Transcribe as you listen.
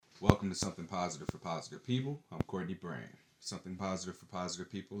Welcome to Something Positive for Positive People. I'm Courtney Brain. Something Positive for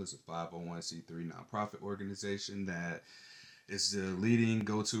Positive People is a 501c3 nonprofit organization that is the leading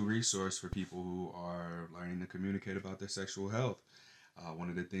go-to resource for people who are learning to communicate about their sexual health. One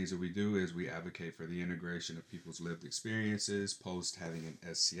of the things that we do is we advocate for the integration of people's lived experiences post having an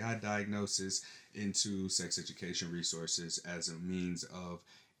STI diagnosis into sex education resources as a means of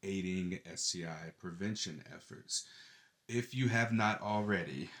aiding STI prevention efforts. If you have not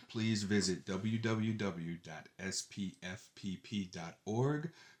already, please visit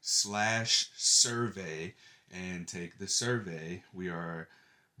www.spfpp.org/survey and take the survey. We are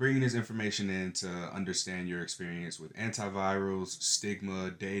bringing this information in to understand your experience with antivirals,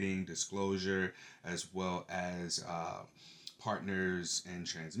 stigma, dating, disclosure, as well as partners and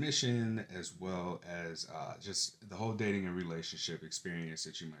transmission, as well as just the whole dating and relationship experience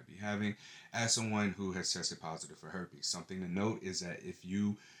that you might be having as someone who has tested positive for herpes. Something to note is that if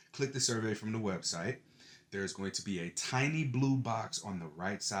you click the survey from the website, there's going to be a tiny blue box on the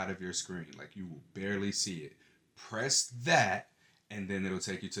right side of your screen. Like, you will barely see it. Press that, and then it'll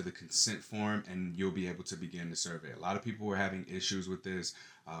take you to the consent form, and you'll be able to begin the survey. A lot of people were having issues with this.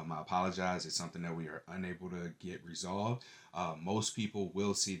 I apologize. It's something that we are unable to get resolved. Most people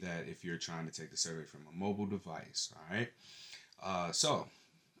will see that if you're trying to take the survey from a mobile device. All right. So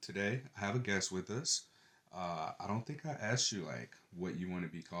today I have a guest with us. I don't think I asked you like what you want to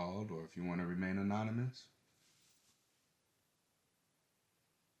be called or if you want to remain anonymous.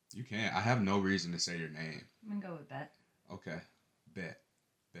 You can. I have no reason to say your name. I'm gonna go with Bet. Okay. Bet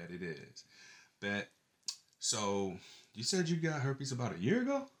it is. Bet. So you said you got herpes about a year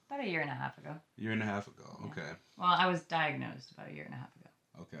ago? About a year and a half ago. Year and a half ago. Yeah. Okay. Well, I was diagnosed about a year and a half ago.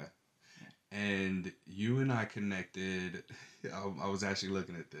 Okay. Yeah. And you and I connected. I was actually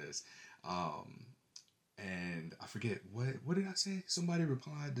looking at this. And I forget what did I say? Somebody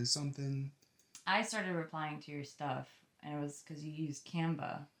replied to something. I started replying to your stuff, and it was because you used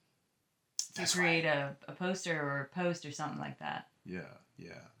Canva to That's create right. a poster or a post or something like that. Yeah.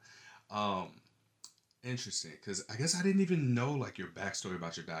 Interesting, because I guess I didn't even know like your backstory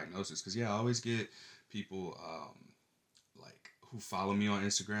about your diagnosis. Because I always get people like who follow me on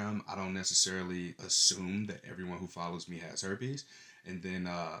Instagram. I don't necessarily assume that everyone who follows me has herpes, and then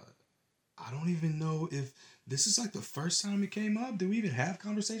I don't even know if this is like the first time it came up. Did we even have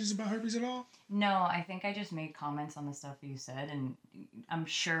conversations about herpes at all? No, I think I just made comments on the stuff you said, and I'm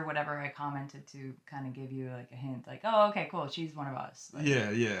sure whatever I commented to kind of give you like a hint, like, oh, okay, cool, she's one of us. Like,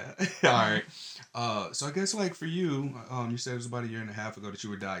 Yeah. All right. So I guess like for you, you said it was about a year and a half ago that you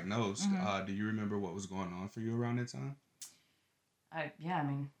were diagnosed. Mm-hmm. Do you remember what was going on for you around that time? I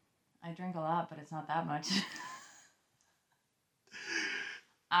drink a lot, but it's not that much.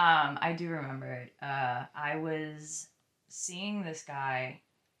 I do remember it. I was seeing this guy.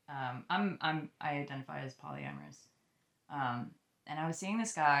 I identify as polyamorous. And I was seeing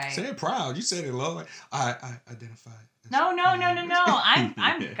this guy. Say it proud. You said it low. Like, I identify. No.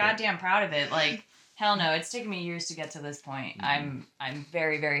 I'm goddamn proud of it. Like, hell no. It's taken me years to get to this point. Mm-hmm. I'm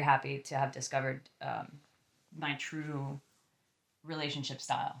very, very happy to have discovered my true relationship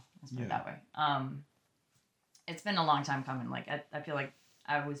style. Let's put it that way. It's been a long time coming. Like, I feel like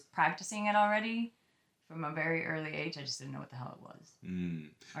I was practicing it already from a very early age. I just didn't know what the hell it was.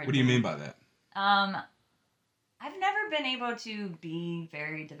 What do you mean by that? I've never been able to be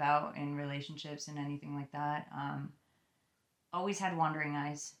very devout in relationships and anything like that. Always had wandering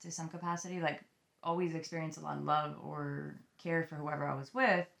eyes to some capacity. Like, always experienced a lot of love or care for whoever I was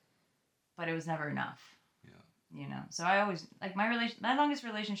with, but it was never enough. Yeah. You know? So I always, like, my longest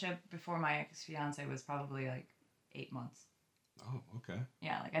relationship before my ex-fiance was probably, like, 8 months. Oh, okay.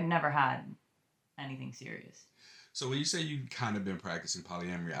 Yeah, like, I never had anything serious. So when you say you kind of been practicing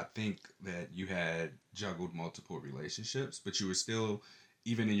polyamory, I think that you had juggled multiple relationships, but you were still,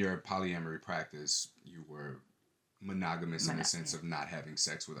 even in your polyamory practice, you were monogamous in the sense of not having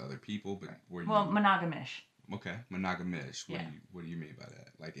sex with other people, but were you... Well, monogamish. Okay, monogamish. Yeah. What do you mean by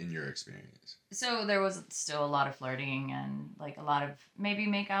that? Like, in your experience? So there was still a lot of flirting and, like, a lot of maybe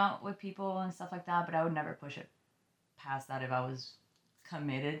make out with people and stuff like that, but I would never push it past that if I was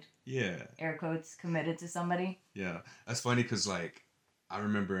committed. Yeah. Air quotes, committed to somebody. Yeah. That's funny because, like, I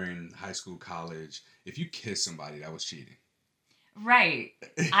remember in high school, college, if you kissed somebody, that was cheating. Right.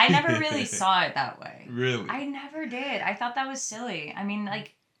 I never really saw it that way. Really? I never did. I thought that was silly. I mean,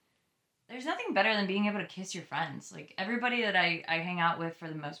 like, there's nothing better than being able to kiss your friends. Like, everybody that I hang out with for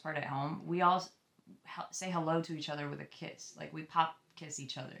the most part at home, we all say hello to each other with a kiss. Like, we pop kiss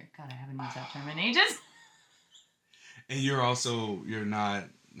each other. God, I haven't used that term in ages. And you're not,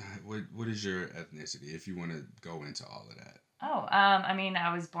 what is your ethnicity, if you want to go into all of that? Oh, I mean,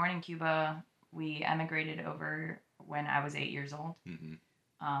 I was born in Cuba. We emigrated over when I was 8 years old. Hmm.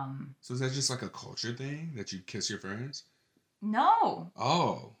 Um, So is that just like a culture thing that you kiss your friends? no,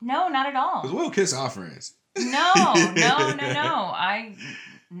 Oh, no, not at because all. we'll kiss our friends. No, no, no, no.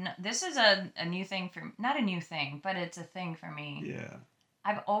 This is a new thing for, not a new thing, but it's a thing for me. Yeah.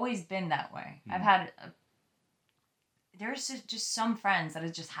 I've always been that way. Mm. There's just some friends that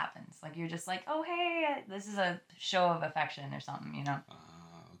it just happens. Like you're just like, oh hey, this is a show of affection or something, you know.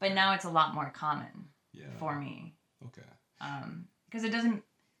 Okay. But now it's a lot more common Yeah. for me. Okay. Because it doesn't.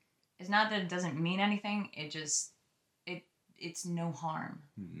 It's not that it doesn't mean anything. It's no harm.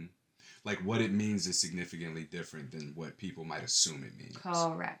 Mm-hmm. Like what it means is significantly different than what people might assume it means.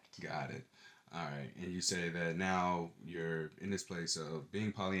 Correct. Got it. All right. And you say that now you're in this place of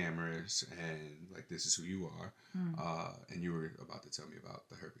being polyamorous and like this is who you are. And you were about to tell me about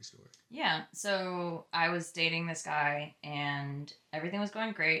the herpes story. Yeah. So I was dating this guy and everything was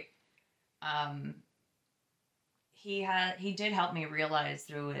going great. He did help me realize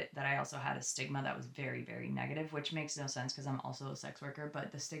through it that I also had a stigma that was very, very negative, which makes no sense because I'm also a sex worker.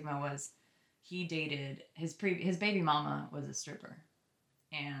 But the stigma was he dated his baby mama was a stripper,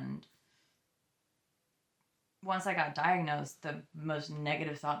 and once I got diagnosed, the most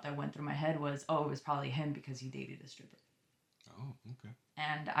negative thought that went through my head was, oh, it was probably him because he dated a stripper. Oh, okay.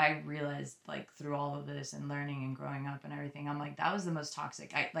 And I realized, like, through all of this and learning and growing up and everything, I'm like, that was the most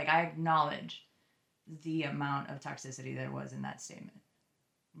toxic. I acknowledge the amount of toxicity there was in that statement,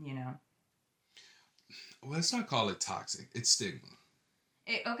 you know? Well, let's not call it toxic. It's stigma.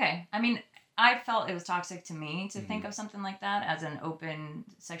 Okay. I mean, I felt it was toxic to me to Mm-hmm. think of something like that as an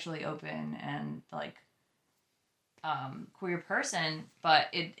sexually open and, like, queer person, but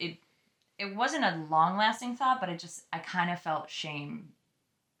it wasn't a long lasting thought, but I kind of felt shame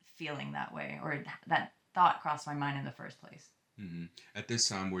feeling that way, or that thought crossed my mind in the first place. Mm-hmm. At this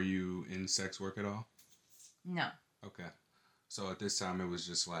time, were you in sex work at all? No. Okay. So at this time, it was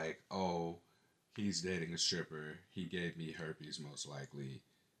just like, oh, he's dating a stripper. He gave me herpes, most likely.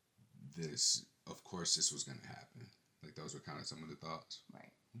 Of course, this was going to happen. Like, those were kind of some of the thoughts. Right.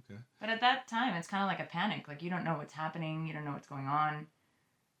 Okay. But at that time, it's kind of like a panic. Like, you don't know what's happening. You don't know what's going on.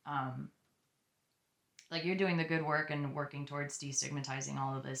 Like, you're doing the good work and working towards destigmatizing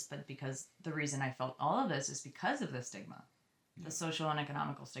all of this, but because the reason I felt all of this is because of the stigma, the social and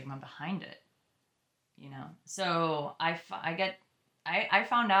economical stigma behind it, you know? So I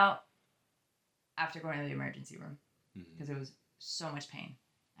found out after going to the emergency room because it was so much pain.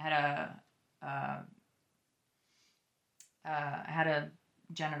 I had a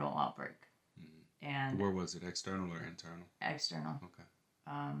genital outbreak. And where was it? External or internal? External. Okay.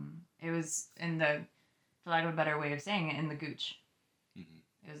 It was in the, for lack of a better way of saying it, in the gooch.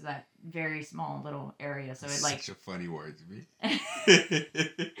 Mm-hmm. It was that very small little area, so That's it like such a funny word to me.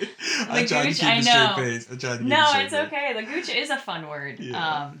 I tried to keep a straight face. I tried to keep no, a straight it's face. okay. The gooch is a fun word.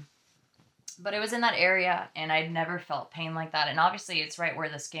 Yeah. But it was in that area, and I'd never felt pain like that. And obviously, it's right where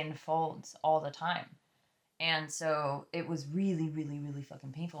the skin folds all the time. And so it was really, really, really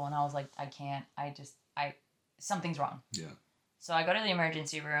fucking painful. And I was like, something's wrong. Yeah. So I go to the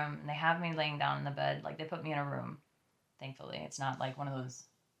emergency room, and they have me laying down in the bed. Like, they put me in a room. Thankfully, it's not like one of those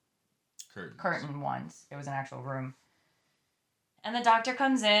curtain ones. It was an actual room. And the doctor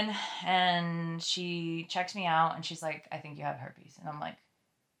comes in, and she checks me out, and she's like, I think you have herpes. And I'm like,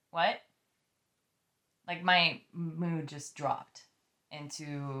 what? Like, my mood just dropped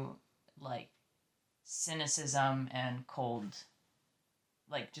into, like, cynicism and cold,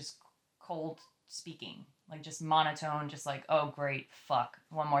 like, just cold speaking. Like, just monotone, just like, oh, great, fuck,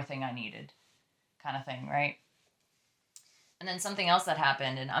 one more thing I needed kind of thing, right? And then something else that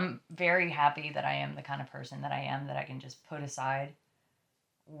happened, and I'm very happy that I am the kind of person that I am, that I can just put aside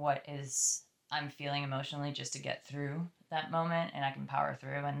what is I'm feeling emotionally just to get through that moment, and I can power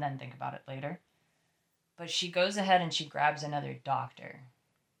through and then think about it later. But she goes ahead and she grabs another doctor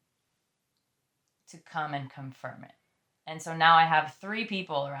to come and confirm it. And so now I have 3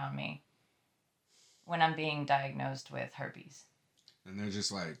 people around me when I'm being diagnosed with herpes. And they're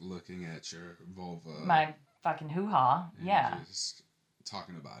just like looking at your vulva. My fucking hoo-ha. Yeah. Just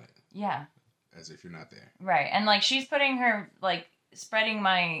talking about it. Yeah. As if you're not there. Right. And like she's putting her, like, spreading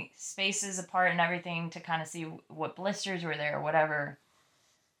my spaces apart and everything to kind of see what blisters were there or whatever.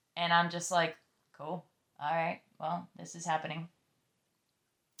 And I'm just like, cool. All right. Well, this is happening.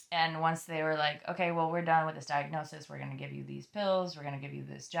 And once they were like, okay, well, we're done with this diagnosis. We're going to give you these pills. We're going to give you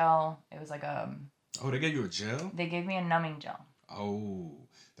this gel. It was like Oh, they gave you a gel? They gave me a numbing gel. Oh,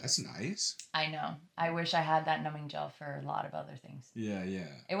 that's nice. I know. I wish I had that numbing gel for a lot of other things. Yeah, yeah.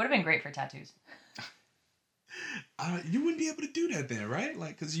 It would have been great for tattoos. You wouldn't be able to do that then, right?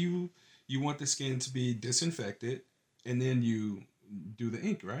 Like, cause you want the skin to be disinfected, and then you do the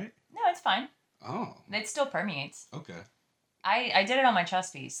ink, right? No, it's fine. Oh, It still permeates. okay. I did it on my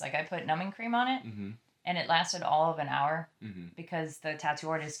chest piece. Like I put numbing cream on it, Mm-hmm. and it lasted all of an hour Mm-hmm. because the tattoo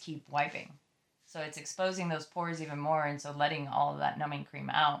artists keep wiping. So it's exposing those pores even more, and so letting all of that numbing cream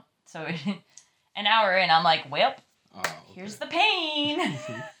out. So an hour in, I'm like, well, Oh, okay. here's the pain.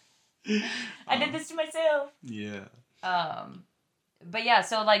 I did this to myself. Yeah. But yeah,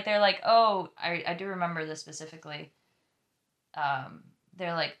 so like they're like, oh, I do remember this specifically.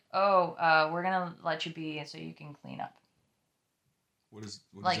 They're like, oh, we're gonna let you be so you can clean up. What does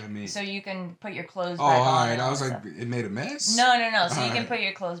Like, that mean? so you can put your clothes Oh, back all on right. and I all was that like, stuff. it made a mess. No. So All you can right. put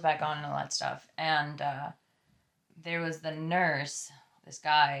your clothes back on and all that stuff. And there was the nurse, this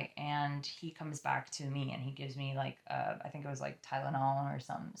guy, and he comes back to me and he gives me like, I think it was like Tylenol or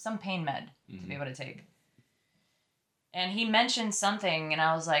some pain med to be able to take. And he mentioned something, and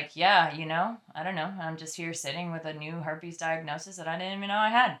I was like, yeah, I don't know. I'm just here sitting with a new herpes diagnosis that I didn't even know I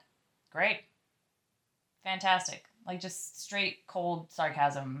had. Great. Fantastic. Like, just straight cold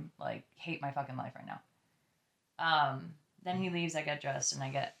sarcasm. Like, hate my fucking life right now. Then he leaves, I get dressed, and I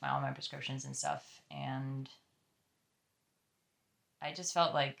get all my prescriptions and stuff. And I just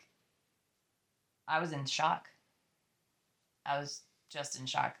felt like I was in shock. I was just in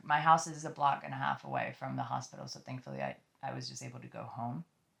shock. My house is a block and a half away from the hospital, so thankfully I was just able to go home.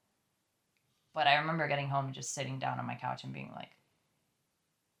 But I remember getting home and just sitting down on my couch and being like,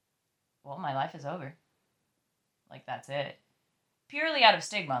 well, my life is over. Like, that's it. Purely out of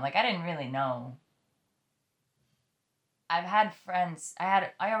stigma. Like, I didn't really know. I've had friends, I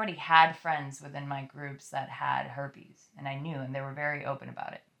already had friends within my groups that had herpes, and I knew, and they were very open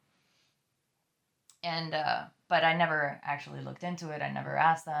about it. And, but I never actually looked into it. I never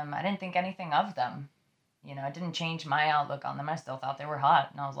asked them. I didn't think anything of them. It didn't change my outlook on them. I still thought they were hot.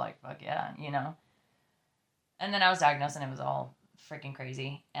 And I was like, fuck yeah. And then I was diagnosed and it was all freaking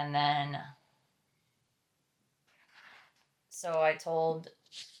crazy. And then, so I told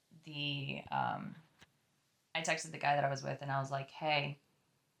I texted the guy that I was with and I was like, hey,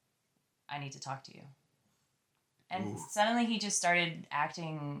 I need to talk to you. And suddenly he just started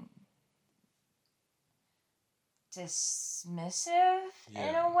acting dismissive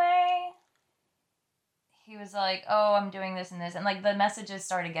in a way. He was like, oh, I'm doing this and this. And like the messages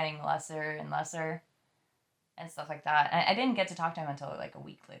started getting lesser and lesser and stuff like that. And I didn't get to talk to him until like a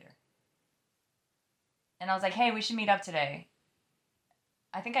week later. And I was like, hey, we should meet up today.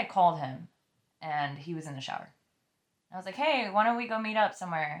 I think I called him and he was in the shower. I was like, hey, why don't we go meet up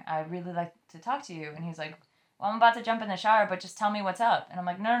somewhere? I'd really like to talk to you. And he's like, well, I'm about to jump in the shower, but just tell me what's up. And I'm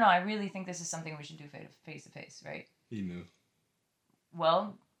like, no, I really think this is something we should do face to face, right? He knew.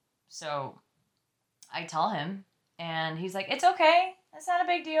 Well, so I tell him, and he's like, it's okay. It's not a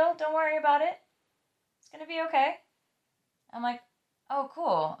big deal. Don't worry about it. It's going to be okay. I'm like, oh,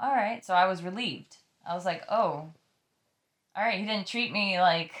 cool. All right. So I was relieved. I was like, oh, all right. He didn't treat me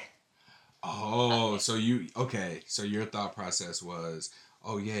like... Oh, so your thought process was,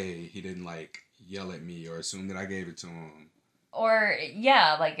 oh, yay, he didn't like yell at me or assume that I gave it to him. Or,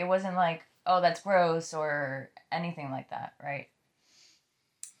 yeah, like it wasn't like, oh, that's gross or anything like that, right?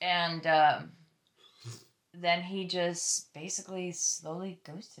 And then he just basically slowly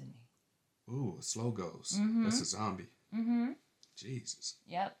ghosted me. Ooh, a slow ghost. Mm-hmm. That's a zombie. Mm-hmm. Jesus.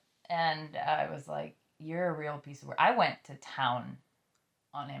 Yep. And I was like, you're a real piece of work. I went to town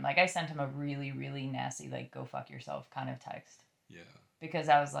on him. Like, I sent him a really, really nasty, like, go fuck yourself kind of text. Yeah. Because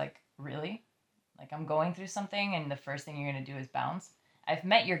I was like, really? Like, I'm going through something and the first thing you're going to do is bounce? I've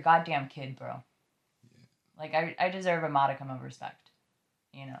met your goddamn kid, bro. Yeah. Like, I deserve a modicum of respect,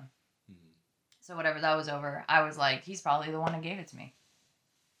 Mm-hmm. So whatever, that was over. I was like, he's probably the one who gave it to me.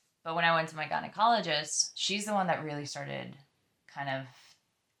 But when I went to my gynecologist, she's the one that really started kind of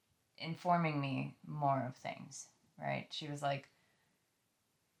informing me more of things, right? She was like,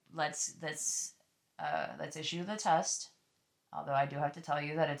 let's issue the test. Although I do have to tell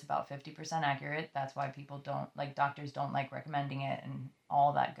you that it's about 50% accurate. That's why doctors don't like recommending it and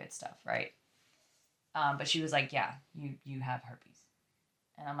all that good stuff, right? But she was like, yeah, you have herpes.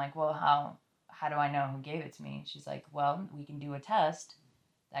 And I'm like, well, how do I know who gave it to me? She's like, well, we can do a test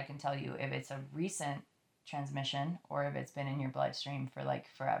that can tell you if it's a recent transmission or if it's been in your bloodstream for like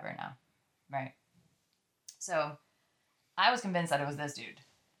forever now, right? So I was convinced that it was this dude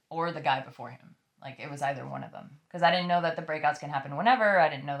or the guy before him. Like, it was either one of them. Because I didn't know that the breakouts can happen whenever. I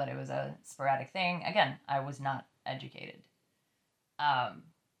didn't know that it was a sporadic thing. Again, I was not educated.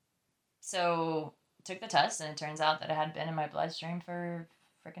 So took the test, and it turns out that it had been in my bloodstream for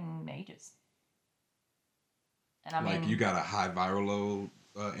freaking ages. And I Like mean, you got a high viral load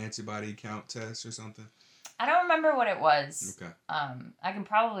antibody count test or something? I don't remember what it was. Okay. I can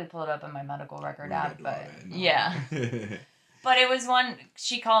probably pull it up in my medical record We ain't gotta app, do all but that. No. yeah. But it was one.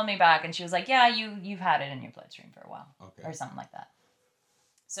 She called me back and she was like, "Yeah, you've had it in your bloodstream for a while, Okay. or something like that."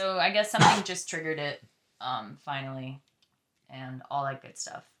 So I guess something just triggered it, finally, and all that good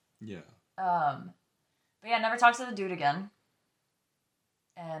stuff. Yeah. But yeah, never talked to the dude again,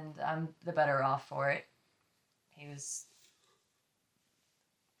 and I'm the better off for it. He was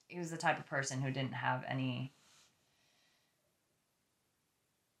the type of person who didn't have any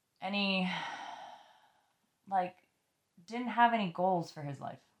like didn't have any goals for his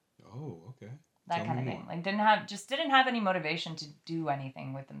life. Oh, okay. That Tell kind me of more. thing. Like didn't have any motivation to do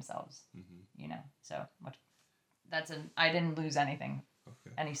anything with themselves. Mm-hmm. You know. So I didn't lose anything.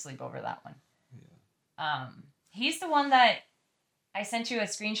 Okay. Any sleep over that one. Yeah. He's the one that I sent you a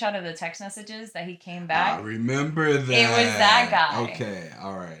screenshot of the text messages that he came back. I remember that. It was that guy. Okay,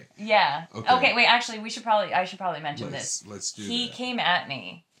 all right. Yeah. Okay, wait, actually I should probably mention this. Let's do that. He came at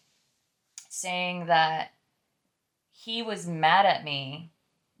me saying that he was mad at me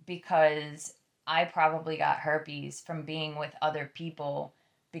because I probably got herpes from being with other people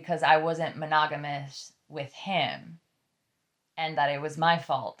because I wasn't monogamous with him and that it was my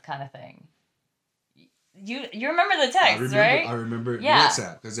fault kind of thing. You remember the texts, right? I remember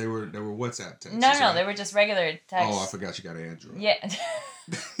WhatsApp because they were WhatsApp texts. No, they were just regular texts. Oh, I forgot you got an Android. Yeah.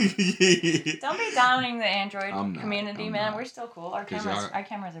 Don't be downing the Android community, man. We're still cool. Our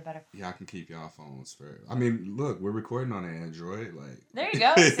cameras are better. Y'all can keep y'all phones for. I mean, look, we're recording on an Android. Like there you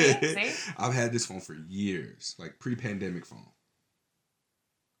go. See? I've had this phone for years, like pre-pandemic phone.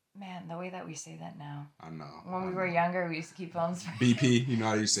 Man, the way that we say that now. I know. When we were younger, we used to keep phones for BP. You know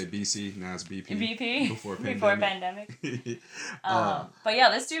how you say BC? Now it's BP. BP. Before pandemic. But yeah,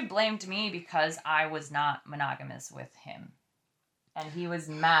 this dude blamed me because I was not monogamous with him. And he was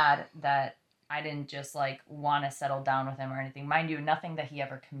mad that I didn't just like want to settle down with him or anything. Mind you, nothing that he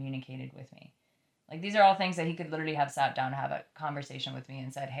ever communicated with me. Like these are all things that he could literally have sat down and have a conversation with me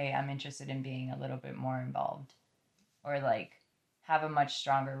and said, "Hey, I'm interested in being a little bit more involved." Or like have a much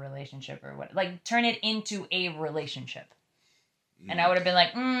stronger relationship or what, like turn it into a relationship. And I would have been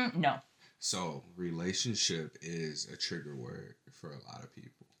like, no. So relationship is a trigger word for a lot of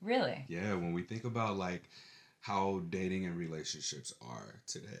people. Really? Yeah. When we think about like how dating and relationships are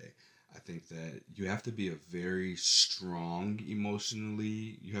today, I think that you have to be an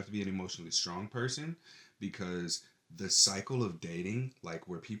emotionally strong person because the cycle of dating, like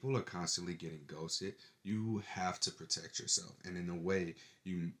where people are constantly getting ghosted, you have to protect yourself. And in a way,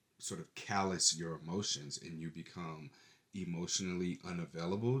 you sort of callous your emotions and you become emotionally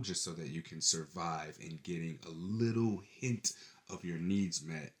unavailable just so that you can survive in getting a little hint of your needs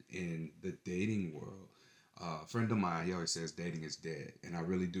met in the dating world. A friend of mine, he always says dating is dead. And I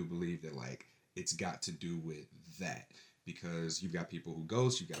really do believe that like it's got to do with that. Because you've got people who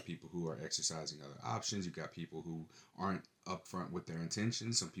ghost, you've got people who are exercising other options, you've got people who aren't upfront with their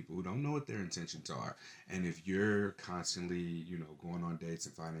intentions, some people who don't know what their intentions are. And if you're constantly, going on dates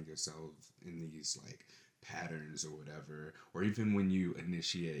and finding yourself in these like patterns or whatever, or even when you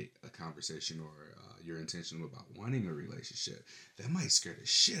initiate a conversation or you're intentional about wanting a relationship, that might scare the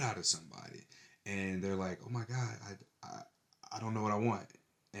shit out of somebody. And they're like, "Oh my God, I don't know what I want."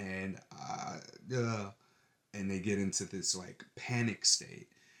 And and they get into this like panic state.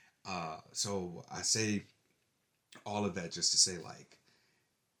 So I say all of that just to say like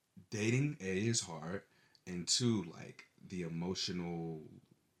dating is hard, and two, like the emotional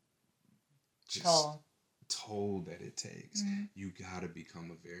toll that it takes. Mm-hmm. You gotta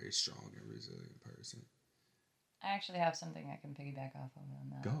become a very strong and resilient person. I actually have something I can piggyback off of on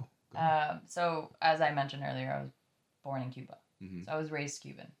that. Go. So as I mentioned earlier, I was born in Cuba. Mm-hmm. So I was raised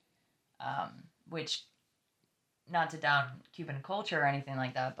Cuban, which, not to down Cuban culture or anything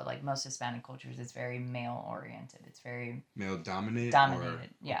like that, but like most Hispanic cultures, it's very male oriented. It's very male dominated.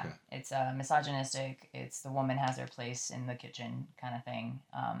 Yeah, okay. It's misogynistic. It's the woman has her place in the kitchen kind of thing.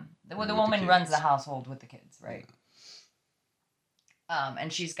 The woman runs the household with the kids, right? Yeah.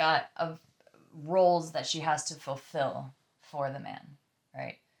 And she's got roles that she has to fulfill for the man,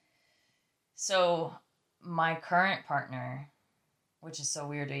 right? So my current partner, which is so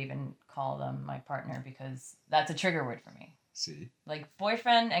weird to even call them my partner because that's a trigger word for me. See? Like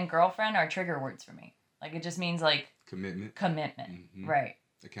boyfriend and girlfriend are trigger words for me. Like it just means like commitment. Mm-hmm. Right.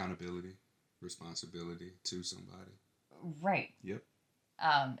 Accountability, responsibility to somebody. Right. Yep.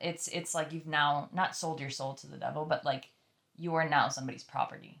 It's like you've now not sold your soul to the devil, but like you are now somebody's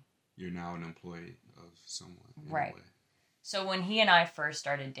property. You're now an employee of someone. Right. So when he and I first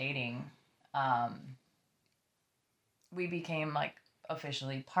started dating, we became like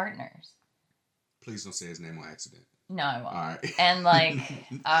officially partners. Please don't say his name on accident. No, I won't. All right. And like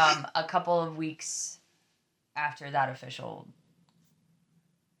a couple of weeks after that official.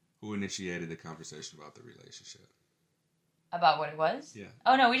 Who initiated the conversation about the relationship? About what it was? Yeah.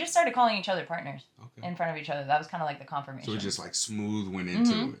 Oh no, we just started calling each other partners. Okay. In front of each other. That was kind of like the confirmation. So it just like smooth went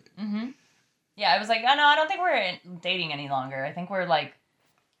into it. Mm-hmm. Yeah, I was like, oh no, I don't think we're dating any longer. I think we're like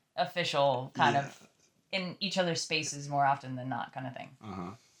official, kind of in each other's spaces more often than not, kind of thing.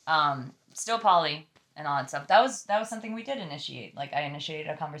 Still poly and all that stuff. That was something we did initiate. Like I initiated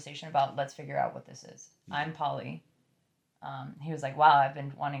a conversation about let's figure out what this is. Yeah. I'm poly. He was like, wow, I've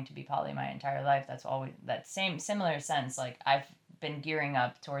been wanting to be poly my entire life. That's always that similar sense. Like I've been gearing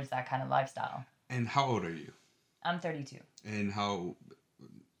up towards that kind of lifestyle. And how old are you? I'm 32. And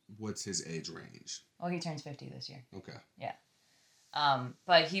what's his age range? Well, he turns 50 this year. Okay. Yeah.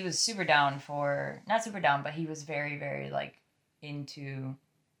 But he was super down not super down, but he was very, very like into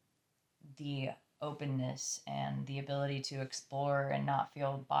the openness and the ability to explore and not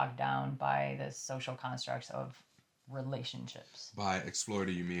feel bogged down by the social constructs of relationships. By explore,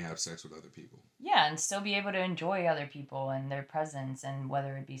 do you mean have sex with other people? Yeah, and still be able to enjoy other people and their presence, and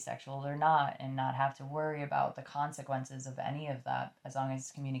whether it be sexual or not, and not have to worry about the consequences of any of that as long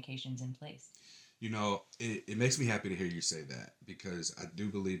as communication's in place. You know, it makes me happy to hear you say that, because I do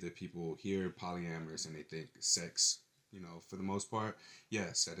believe that people hear polyamorous and they think sex, you know, for the most part,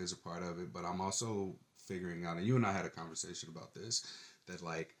 yes, that is a part of it. But I'm also figuring out, and you and I had a conversation about this, that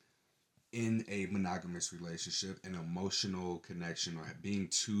like in a monogamous relationship, an emotional connection or being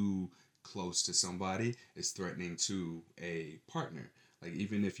too close to somebody is threatening to a partner. Like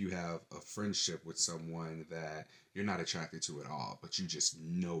even if you have a friendship with someone that you're not attracted to at all, but you just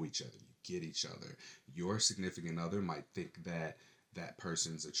know each other, you get each other, your significant other might think that that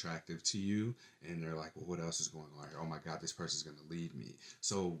person's attractive to you, and they're like, well, what else is going on here? Oh my God, this person's going to lead me.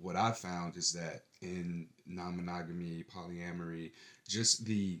 So what I've found is that in non-monogamy, polyamory, just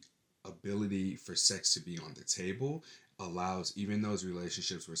the ability for sex to be on the table allows even those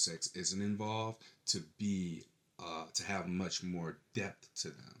relationships where sex isn't involved to be to have much more depth to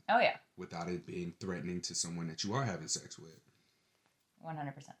them. Oh yeah. Without it being threatening to someone that you are having sex with.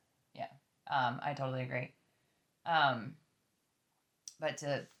 100%. Yeah. I totally agree. But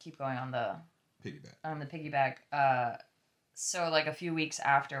to keep going on the piggyback, so like a few weeks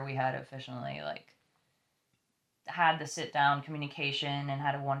after we had officially like had the sit down communication and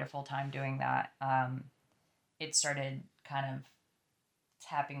had a wonderful time doing that, it started kind of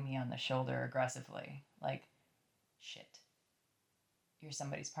tapping me on the shoulder aggressively, like, shit, you're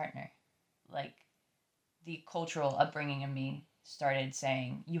somebody's partner. Like the cultural upbringing in me started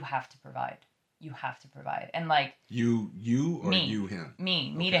saying, you have to provide. And like you or me, you him?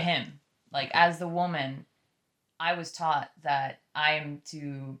 Me to him. Like as the woman, I was taught that I am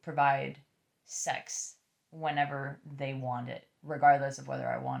to provide sex whenever they want it, regardless of whether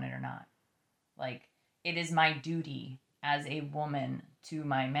I want it or not. Like it is my duty as a woman to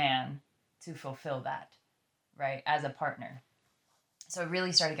my man to fulfill that, right? As a partner. So it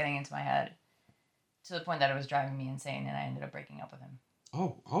really started getting into my head to the point that it was driving me insane, and I ended up breaking up with him.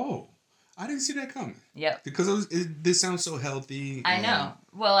 Oh. I didn't see that coming. Yep. Because this sounds so healthy. I know.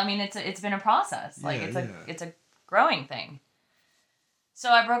 Well, I mean, it's been a process. Like it's a growing thing. So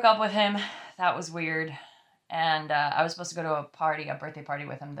I broke up with him. That was weird. And I was supposed to go to a birthday party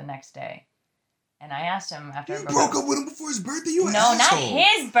with him the next day. And I asked him after you broke up with him before his birthday? You an No, asshole. not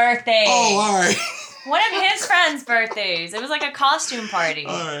his birthday. Oh, all right. One of his friends' birthdays. It was like a costume party.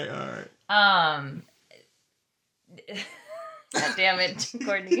 All right. God damn it,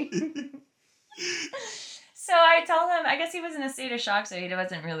 Courtney. So I told him, I guess he was in a state of shock, so he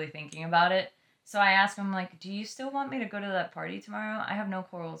wasn't really thinking about it. So I asked him, like, do you still want me to go to that party tomorrow? I have no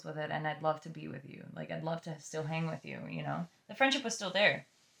quarrels with it, and I'd love to be with you. Like, I'd love to still hang with you, you know? The friendship was still there.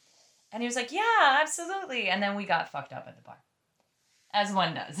 And he was like, yeah, absolutely. And then we got fucked up at the bar. As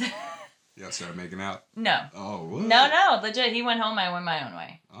one does. Y'all started making out? No. Oh, what? No, legit. He went home, I went my own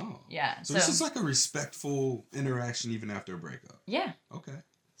way. Oh. Yeah. So this is like a respectful interaction even after a breakup? Yeah. Okay.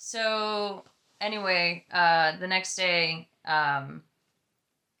 So, anyway, the next day, I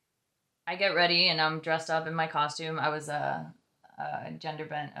get ready and I'm dressed up in my costume. I was a gender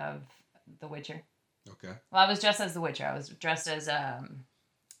bent of The Witcher. Okay. Well, I was dressed as The Witcher. I was dressed as, God,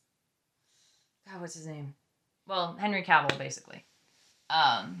 what's his name? Well, Henry Cavill, basically.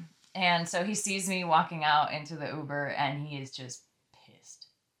 And so he sees me walking out into the Uber and he is just pissed.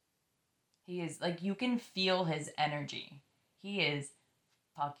 He is, like, you can feel his energy. He is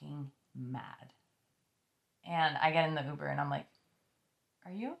fucking mad. And I get in the Uber and I'm like,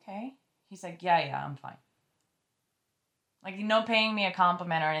 are you okay? He's like, yeah, I'm fine. Like, paying me a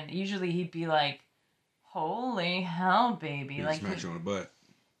compliment or anything. Usually he'd be like, holy hell, baby. He Like, smacked you on the butt.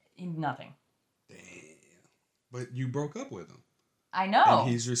 Nothing. Damn. But you broke up with him. I know. And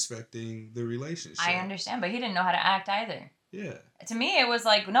he's respecting the relationship. I understand, but he didn't know how to act either. Yeah. To me, it was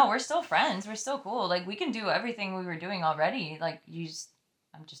like, no, we're still friends. We're still cool. Like, we can do everything we were doing already. Like,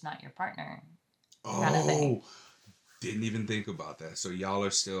 I'm just not your partner. Kind of thing. Didn't even think about that. So y'all are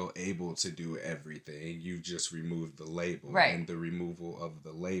still able to do everything. You just removed the label. Right. And the removal of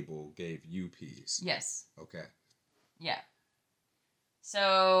the label gave you peace. Yes. Okay. Yeah.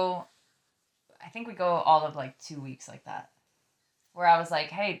 So, I think we go all of like 2 weeks like that. Where I was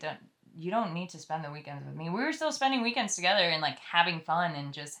like, hey, you don't need to spend the weekends with me. We were still spending weekends together and like having fun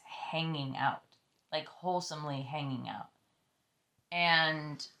and just hanging out. Like wholesomely hanging out.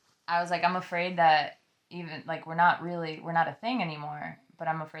 And I was like, I'm afraid that even like we're not a thing anymore, but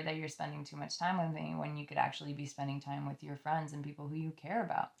I'm afraid that you're spending too much time with me when you could actually be spending time with your friends and people who you care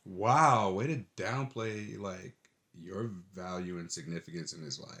about. Wow, way to downplay like your value and significance in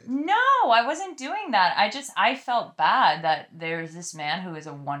his life. No, I wasn't doing that. I felt bad that there's this man who is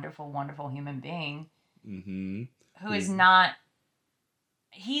a wonderful, wonderful human being who is not,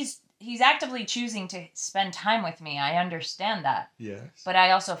 he's actively choosing to spend time with me. I understand that. Yes. But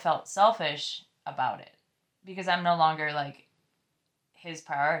I also felt selfish about it because I'm no longer like his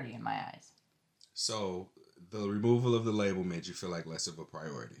priority in my eyes. So the removal of the label made you feel like less of a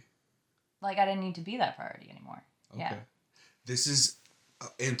priority. Like I didn't need to be that priority anymore. Okay. Yeah. This is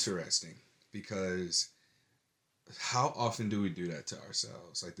interesting because how often do we do that to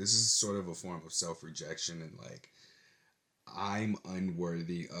ourselves? Like this is sort of a form of self-rejection and like I'm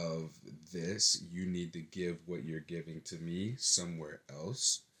unworthy of this. You need to give what you're giving to me somewhere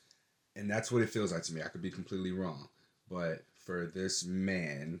else. And that's what it feels like to me. I could be completely wrong. But for this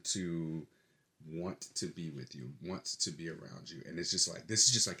man to want to be with you, want to be around you. And it's just like, this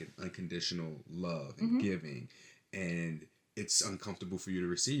is just like an unconditional love and giving. And it's uncomfortable for you to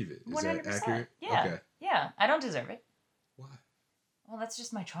receive it. Is 100%. that accurate? Yeah. Okay. Yeah. I don't deserve it. Why? Well, that's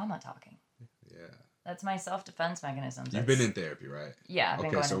just my trauma talking. Yeah. That's my self-defense mechanism. You've been in therapy, right? Yeah, I've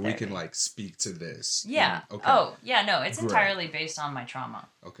been going to therapy. So we can like speak to this. Yeah. Okay. Oh, yeah, no, it's entirely based on my trauma.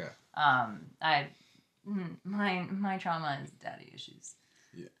 Okay. My trauma is daddy issues.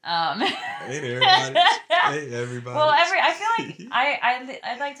 Yeah. Hey there, everybody. Hey, everybody. Well, I feel like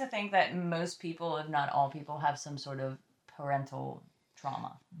I'd like to think that most people, if not all people, have some sort of parental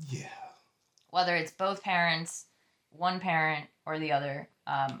trauma. Yeah. Whether it's both parents, one parent, or the other.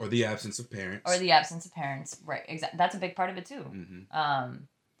 Or the absence of parents. Right, exactly. That's a big part of it, too. Mm-hmm.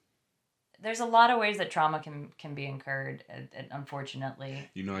 There's a lot of ways that trauma can be incurred, unfortunately.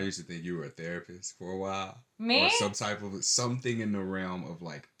 You know, I used to think you were a therapist for a while. Me? Or some type of, something in the realm of,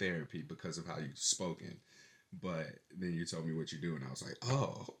 like, therapy because of how you've spoken. But then you told me what you do, and I was like,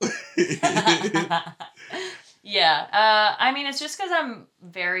 oh. Yeah. I mean, it's just because I'm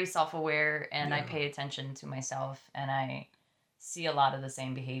very self-aware, and I pay attention to myself, and I see a lot of the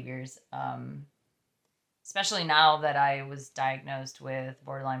same behaviors. Especially now that I was diagnosed with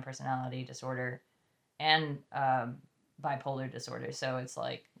borderline personality disorder and bipolar disorder. So it's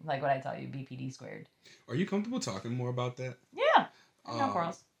like what I tell you, BPD squared. Are you comfortable talking more about that? Yeah. No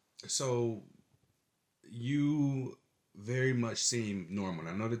quarrels. So you very much seem normal.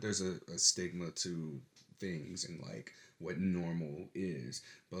 I know that there's a stigma to things and like what normal is,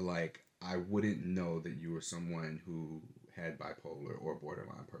 but like I wouldn't know that you were someone who had bipolar or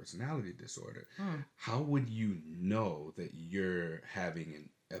borderline personality disorder. How would you know that you're having an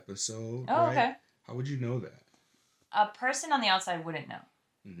episode? Oh, right? Okay. How would you know that? A person on the outside wouldn't know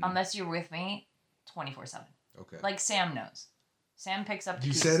unless you're with me 24/7. Okay. Like Sam knows. Sam picks up the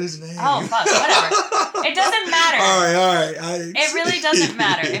You keys. said his name. Oh, fuck, whatever. It doesn't matter. All right. It really doesn't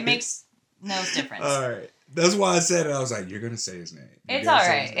matter. It makes no difference. All right. That's why I said it. I was like, you're going to say his name. It's all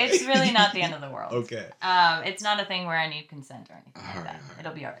right. It's really not the end of the world. Okay. It's not a thing where I need consent or anything like that. All right.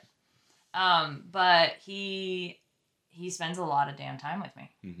 It'll be all right. But he spends a lot of damn time with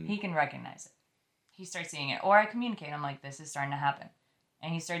me. He can recognize it. He starts seeing it. Or I communicate. I'm like, this is starting to happen.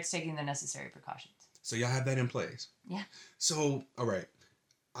 And he starts taking the necessary precautions. So y'all have that in place? Yeah. So, all right.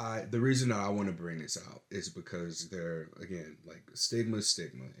 The reason that I want to bring this out is because there, again, like stigma.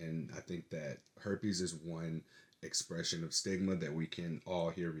 And I think that herpes is one expression of stigma that we can all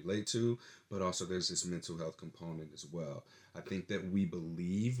here relate to, but also there's this mental health component as well. I think that we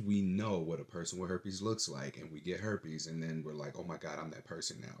believe we know what a person with herpes looks like, and we get herpes, and then we're like, oh my God, I'm that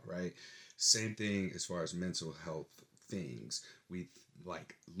person now, right? Same thing as far as mental health things. We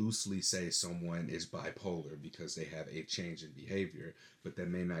like loosely say someone is bipolar because they have a change in behavior, but that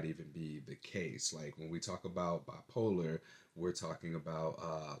may not even be the case. Like when we talk about bipolar, we're talking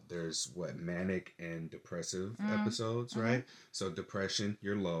about there's what manic and depressive episodes, Mm-hmm. right? So depression,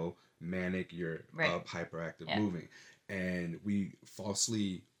 you're low, manic, you're Right. up, hyperactive, Yeah. moving. And we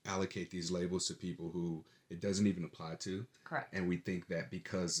falsely allocate these labels to people who it doesn't even apply to. Correct. And we think that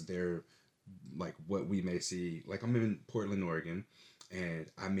because they're like what we may see, like I'm in Portland, Oregon,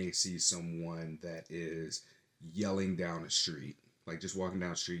 and I may see someone that is yelling down a street, like just walking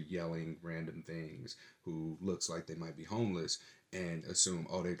down the street yelling random things, who looks like they might be homeless, and assume,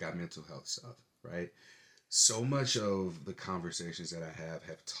 oh, they got mental health stuff, right? So much of the conversations that I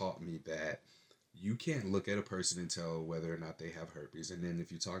have taught me that you can't look at a person and tell whether or not they have herpes. And then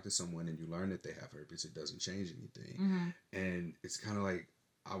if you talk to someone and you learn that they have herpes, it doesn't change anything. Mm-hmm. And it's kind of like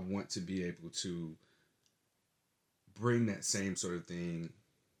I want to be able to bring that same sort of thing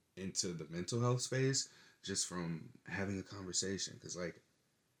into the mental health space just from having a conversation. Because, like,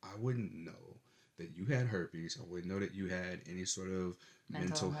 I wouldn't know that you had herpes. I wouldn't know that you had any sort of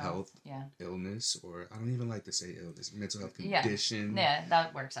mental health illness, or I don't even like to say illness, mental health condition. Yeah,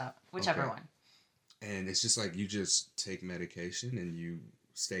 that works out. Whichever one. And it's just like you just take medication and you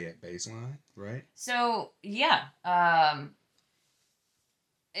stay at baseline, right? So, yeah.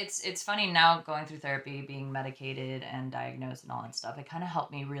 It's funny now going through therapy, being medicated and diagnosed and all that stuff. It kind of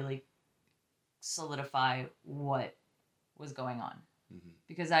helped me really solidify what was going on. Mm-hmm.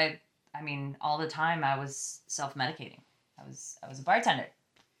 Because I mean, all the time I was self-medicating. I was a bartender.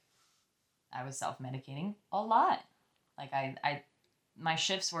 I was self-medicating a lot. Like my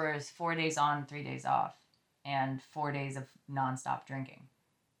shifts were 4 days on, 3 days off, and 4 days of nonstop drinking,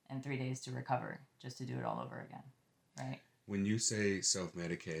 and 3 days to recover, just to do it all over again, right? When you say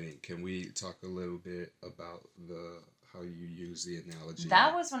self-medicating, can we talk a little bit about how you use the analogy?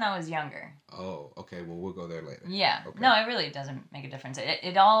 That was when I was younger. Oh, okay. Well, we'll go there later. Yeah. Okay. No, it really doesn't make a difference.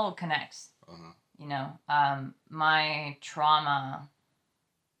 It all connects. Uh-huh. You know, my trauma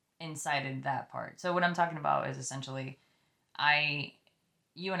incited that part. So what I'm talking about is essentially,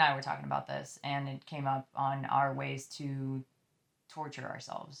 you and I were talking about this, and it came up on our ways to torture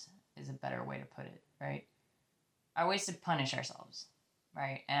ourselves, is a better way to put it, right? Our ways to punish ourselves,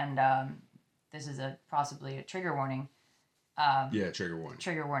 right? And this is possibly a trigger warning. Trigger warning.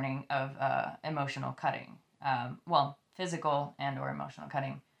 Trigger warning of emotional cutting. Well, physical and or emotional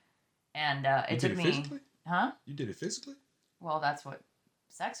cutting. And it took me. Physically? Huh? You did it physically? Well, that's what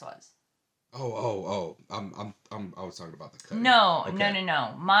sex was. Oh! I was talking about the cutting. No, okay.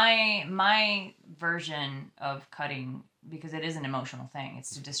 no. My version of cutting, because it is an emotional thing.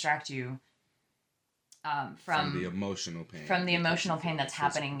 It's to distract you from the emotional pain. From the emotional pain that's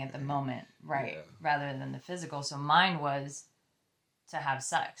happening at the moment, right? Yeah. Rather than the physical. So mine was to have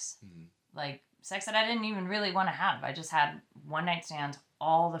sex. Mm-hmm. Like sex that I didn't even really want to have. I just had one night stands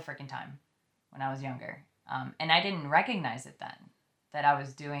all the freaking time when I was younger. And I didn't recognize it then, that I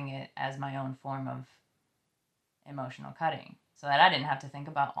was doing it as my own form of emotional cutting, so that I didn't have to think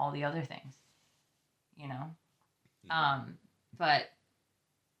about all the other things, you know? Mm-hmm. But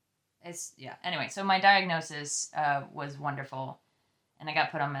it's, yeah. Anyway, so my diagnosis was wonderful, and I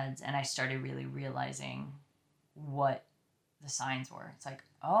got put on meds, and I started really realizing what the signs were. It's like,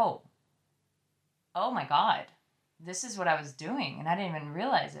 oh my God, this is what I was doing, and I didn't even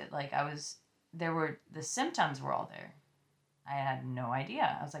realize it. Like the symptoms were all there. I had no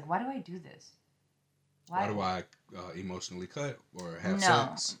idea. I was like, why do I do this? Why do I emotionally cut or have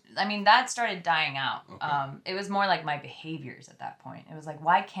sex? I mean, that started dying out. Okay. It was more like my behaviors at that point. It was like,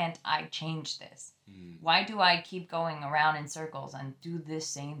 why can't I change this? Mm. Why do I keep going around in circles and do this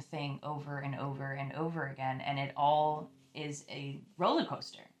same thing over and over and over again? And it all is a roller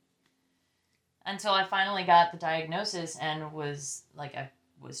coaster. Until I finally got the diagnosis and I was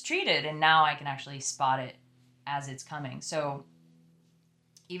treated, and now I can actually spot it as it's coming. So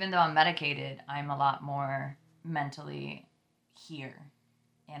even though I'm medicated, I'm a lot more mentally here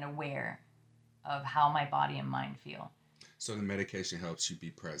and aware of how my body and mind feel. So the medication helps you be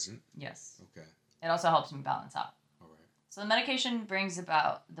present? Yes. Okay. It also helps me balance out. All right. So the medication brings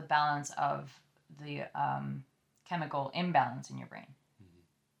about the balance of the chemical imbalance in your brain.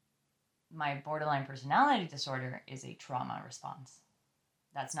 Mm-hmm. My borderline personality disorder is a trauma response.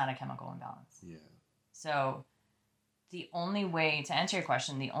 That's not a chemical imbalance. Yeah. So the only way, to answer your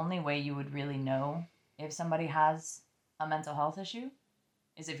question, the only way you would really know if somebody has a mental health issue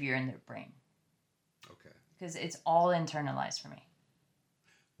is if you're in their brain. Okay. Because it's all internalized for me.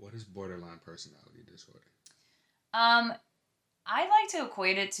 What is borderline personality disorder? I like to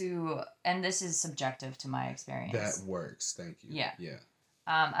equate it to, and this is subjective to my experience. That works. Thank you. Yeah. Yeah.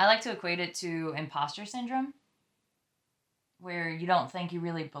 I like to equate it to imposter syndrome, where you don't think you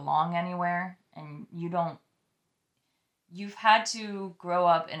really belong anywhere, and you've had to grow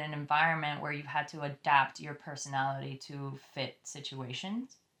up in an environment where you've had to adapt your personality to fit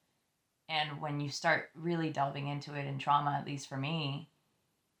situations. And when you start really delving into it in trauma, at least for me,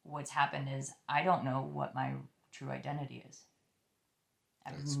 what's happened is I don't know what my true identity is.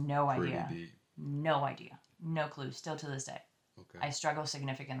 I have That's no pretty idea. deep. No idea. No clue. Still to this day. Okay. I struggle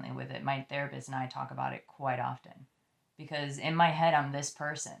significantly with it. My therapist and I talk about it quite often. Because in my head I'm this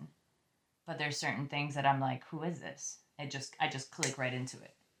person. But there's certain things that I'm like, who is this? I just click right into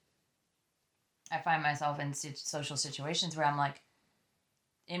it. I find myself in social situations where I'm like,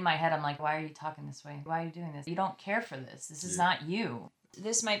 in my head I'm like, why are you talking this way? Why are you doing this? You don't care for this. This is not you.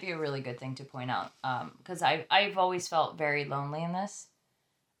 This might be a really good thing to point out, because I've always felt very lonely in this.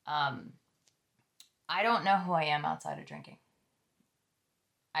 I don't know who I am outside of drinking.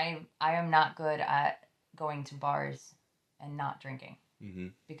 I am not good at going to bars and not drinking,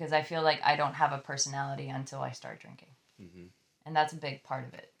 because I feel like I don't have a personality until I start drinking, and that's a big part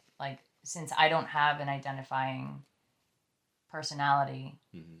of it. Like, since I don't have an identifying personality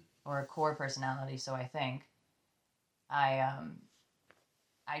or a core personality, so I think I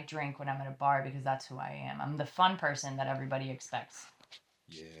drink when I'm at a bar because that's who I am. I'm the fun person that everybody expects.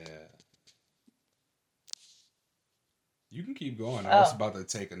 Yeah. You can keep going. I was about to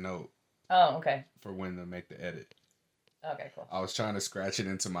take a note. Oh, okay. For when to make the edit. Okay, cool. I was trying to scratch it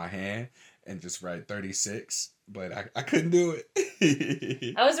into my hand and just write 36, but I couldn't do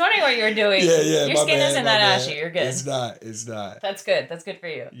it. I was wondering what you were doing. Yeah. Your skin isn't that ashy. You're good. It's not. That's good. That's good for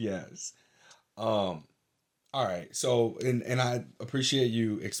you. Yes. All right. So, and I appreciate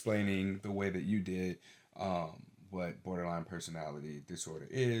you explaining the way that you did what borderline personality disorder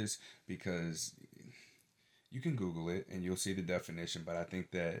is, because you can Google it and you'll see the definition, but I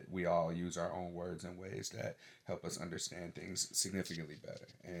think that we all use our own words and ways that help us understand things significantly better.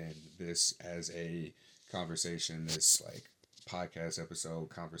 And this, as a conversation, this like podcast episode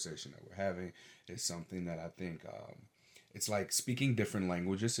conversation that we're having, is something that I think it's like speaking different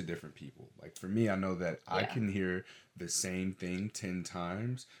languages to different people. Like for me, I know that I can hear the same thing 10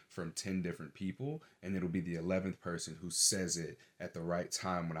 times from 10 different people, and it'll be the 11th person who says it at the right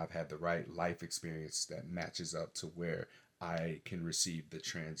time when I've had the right life experience that matches up to where I can receive the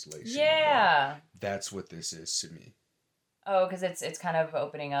translation. Yeah. That's what this is to me. Oh, because it's kind of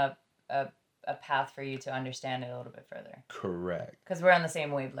opening up a path for you to understand it a little bit further. Correct. Because we're on the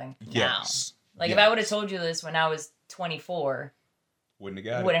same wavelength now. Yes. Like if I would have told you this when I was 24, wouldn't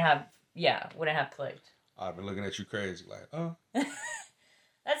have got wouldn't have clicked. I've been looking at you crazy like, oh.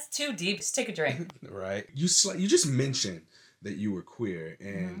 That's too deep. Just take a drink. Right. You just mentioned that you were queer,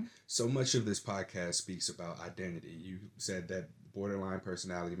 and so much of this podcast speaks about identity. You said that borderline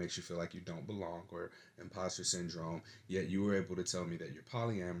personality makes you feel like you don't belong, or imposter syndrome, yet you were able to tell me that you're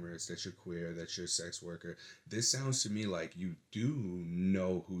polyamorous, that you're queer, that you're a sex worker. This sounds to me like you do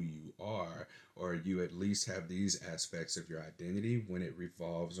know who you are, or you at least have these aspects of your identity when it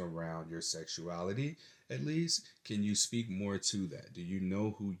revolves around your sexuality, at least. Can you speak more to that? Do you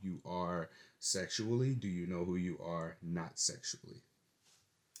know who you are sexually? Do you know who you are not sexually?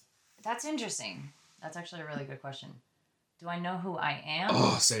 That's interesting. That's actually a really good question. Do I know who I am?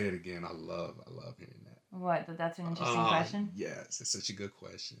 Oh, say it again. I love hearing that. What? That's an interesting question? Yes, it's such a good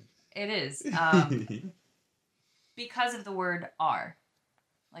question. It is. Because of the word are.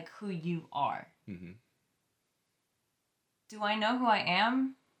 Like who you are. Mm-hmm. Do I know who I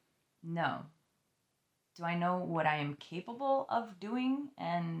am? No. Do I know what I am capable of doing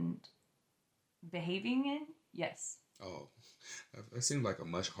and behaving in? Yes. Oh, that seems like a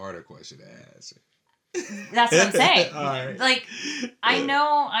much harder question to ask. That's what I'm saying. Right. Like, I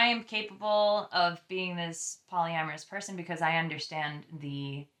know I am capable of being this polyamorous person because I understand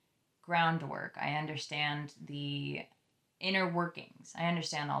the groundwork. I understand the inner workings. I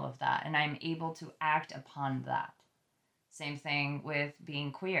understand all of that, and I'm able to act upon that. Same thing with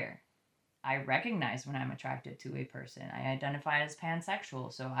being queer. I recognize when I'm attracted to a person. I identify as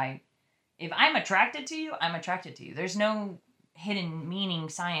pansexual, so if I'm attracted to you, I'm attracted to you. There's no hidden meaning,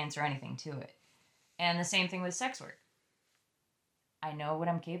 science, or anything to it. And the same thing with sex work. I know what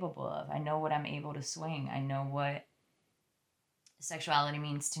I'm capable of. I know what I'm able to swing. I know what sexuality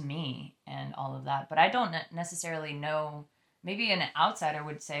means to me and all of that. But I don't necessarily know. Maybe an outsider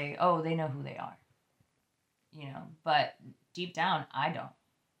would say, oh, they know who they are. You know, but deep down, I don't.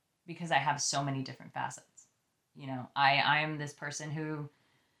 Because I have so many different facets. You know, I'm this person who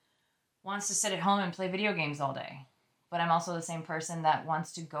wants to sit at home and play video games all day. but I'm also the same person that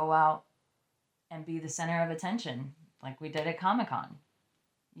wants to go out and be the center of attention, like we did at Comic-Con,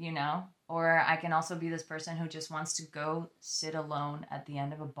 you know? Or I can also be this person who just wants to go sit alone at the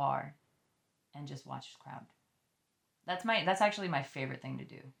end of a bar and just watch the crowd. That's actually my favorite thing to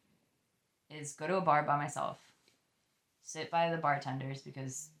do. Is go to a bar by myself, sit by the bartenders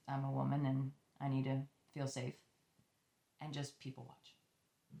because I'm a woman and I need to feel safe, and just people watch.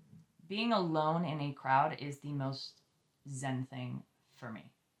 Being alone in a crowd is the most zen thing for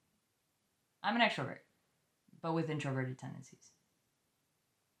me. I'm an extrovert, but with introverted tendencies.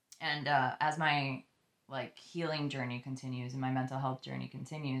 And as my healing journey continues and my mental health journey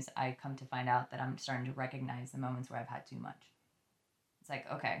continues, I come to find out that I'm starting to recognize the moments where I've had too much. It's like,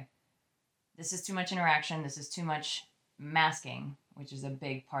 okay, this is too much interaction. This is too much masking, which is a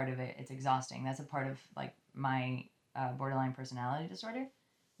big part of it. It's exhausting. That's a part of my borderline personality disorder,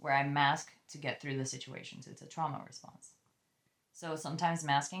 where I mask to get through the situations. It's a trauma response. So sometimes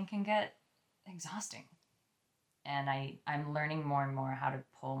masking can get exhausting. And I'm learning more and more how to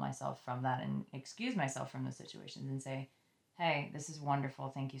pull myself from that and excuse myself from the situations and say, hey, this is wonderful.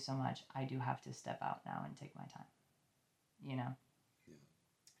 Thank you so much. I do have to step out now and take my time. You know?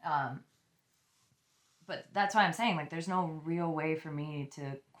 Yeah. But that's why I'm saying, there's no real way for me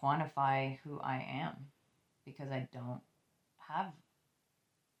to quantify who I am because I don't have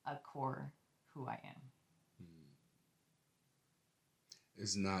a core who I am.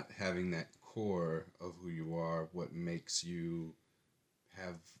 Is not having that core of who you are what makes you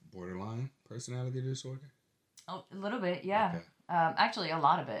have borderline personality disorder? Oh, a little bit, yeah. Okay. Actually, a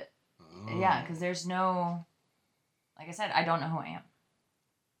lot of it. Oh. Yeah, because there's no, like I said, I don't know who I am.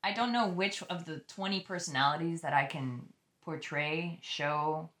 I don't know which of the 20 personalities that I can portray,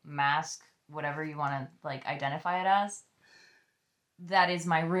 show, mask, whatever you want to identify it as, that is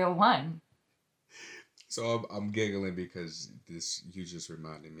my real one. So I'm giggling because you just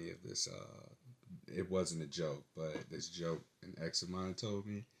reminded me of this. It wasn't a joke, but this joke an ex of mine told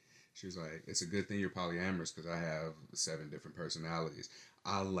me. She was like, "It's a good thing you're polyamorous because I have 7 different personalities."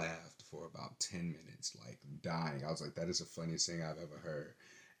 I laughed for about 10 minutes, dying. I was like, "That is the funniest thing I've ever heard."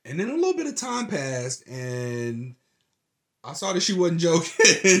 And then a little bit of time passed, and I saw that she wasn't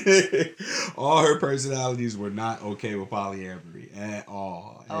joking. All her personalities were not okay with polyamory at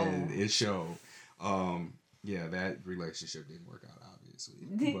all, and it showed. Yeah, that relationship didn't work out, obviously,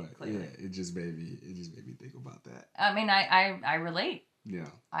 but yeah, it just made me think about that. I mean, I relate. Yeah,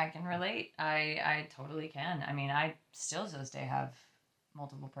 I can relate. I totally can. I mean, I still to this day have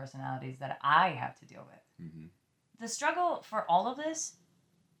multiple personalities that I have to deal with. Mm-hmm. The struggle for all of this,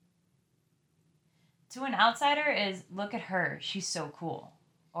 to an outsider, is look at her, she's so cool,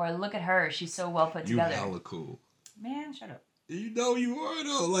 or look at her, she's so well put together. You hella cool. Man, shut up. You know you are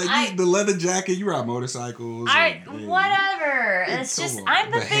though. The leather jacket. You ride motorcycles. Whatever. It's just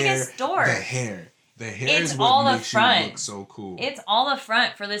I'm the biggest dork. The hair is what makes you look so cool. It's all a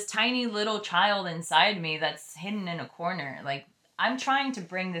front for this tiny little child inside me that's hidden in a corner. I'm trying to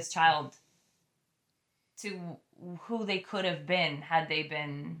bring this child to who they could have been had they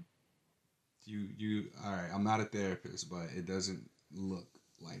been. You all right? I'm not a therapist, but it doesn't look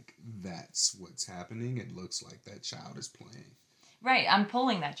like that's what's happening. It looks like that child is playing. Right, I'm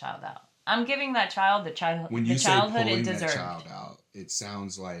pulling that child out. I'm giving that child the childhood it deserved. When you say pulling that child out, it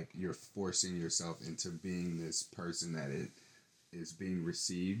sounds like you're forcing yourself into being this person that it is being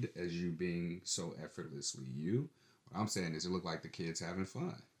received as you being so effortlessly you. What I'm saying is it looked like the kid's having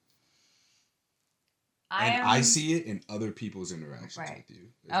fun. I see it in other people's interactions with you.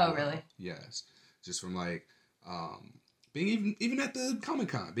 Oh, really? Yes. Just from being even at the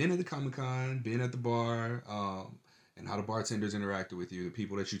Comic-Con, being at the bar, and how the bartenders interacted with you, the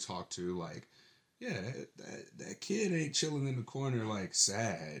people that you talk to, that kid ain't chilling in the corner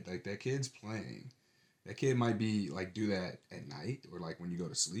sad. That kid's playing. That kid might be do that at night or when you go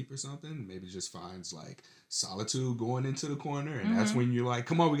to sleep or something. Maybe just finds solitude going into the corner, and that's when you're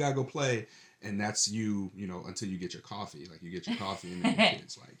come on, we gotta go play. And that's you until you get your coffee. You get your coffee and then the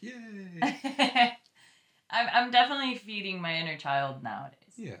kid's yay. I'm definitely feeding my inner child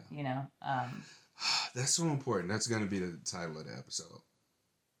nowadays. Yeah. That's so important. That's going to be the title of the episode.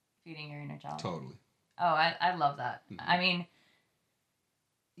 Feeding your inner child. Totally. Oh, I love that. Mm-hmm. I mean,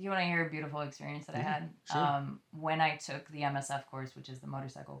 you want to hear a beautiful experience that I had? Sure. When I took the MSF course, which is the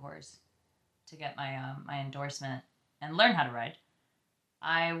motorcycle course, to get my my endorsement and learn how to ride.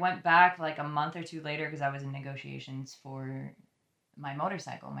 I went back a month or 2 later because I was in negotiations for my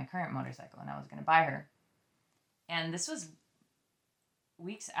motorcycle, my current motorcycle, and I was going to buy her. And this was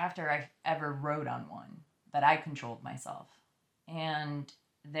weeks after I ever rode on one that I controlled myself. And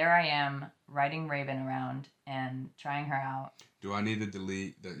there I am riding Raven around and trying her out. Do I need to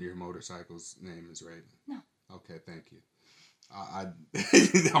delete that your motorcycle's name is Raven? No. Okay, thank you. I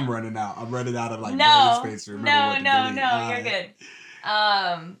I'm running out. I'm running out of like brain No, space to remember what to delete. you're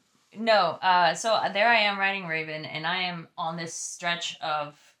good. No. So there I am riding Raven, and I am on this stretch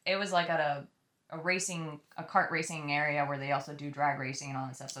of. It was like at a kart racing area where they also do drag racing and all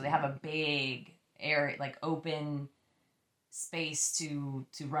that stuff. So they have a big area, like open space to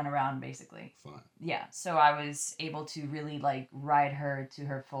run around, basically. Fun. Yeah. So I was able to really like ride her to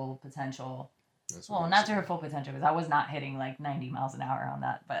her full potential. Well, not to her full potential, because I was not hitting like 90 miles an hour on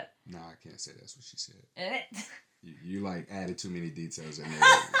that, but... No, I can't say that's what she said. It... you like added too many details in there.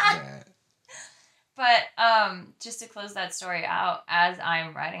 Bad. But just to close that story out, as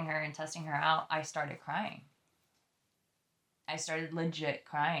I'm riding her and testing her out, I started crying. I started legit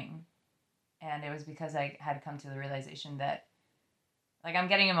crying. And it was because I had come to the realization that, like, I'm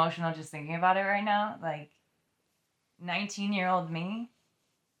getting emotional just thinking about it right now. Like, 19-year-old me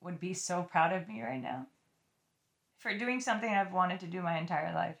would be so proud of me right now for doing something I've wanted to do my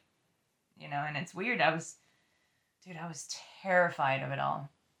entire life. You know, and it's weird. I was terrified of it all.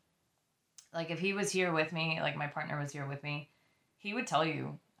 Like, if he was here with me, like my partner was here with me, he would tell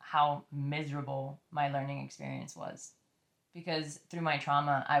you how miserable my learning experience was. Because through my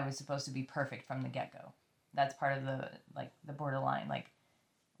trauma, I was supposed to be perfect from the get-go. That's part of the borderline. Like,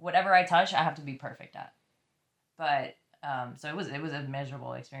 whatever I touch, I have to be perfect at. But so it was a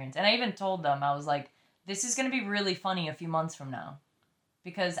miserable experience. And I even told them, I was like, this is going to be really funny a few months from now.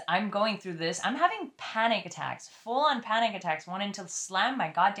 Because I'm going through this. I'm having panic attacks, full-on panic attacks, wanting to slam my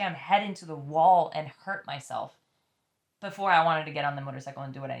goddamn head into the wall and hurt myself before I wanted to get on the motorcycle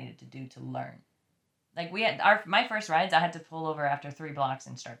and do what I needed to do to learn. Like, my first rides, I had to pull over after 3 blocks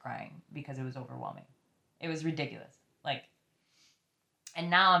and start crying because it was overwhelming. It was ridiculous. Like, and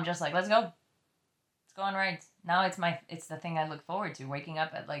now I'm just like, let's go. Let's go on rides. Now it's the thing I look forward to, waking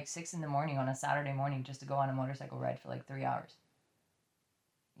up at like 6 a.m. on a Saturday morning just to go on a motorcycle ride for like 3 hours.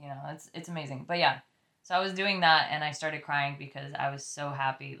 You know, it's amazing. But yeah, so I was doing that and I started crying because I was so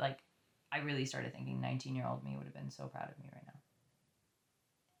happy. Like, I really started thinking 19-year-old me would have been so proud of me right now.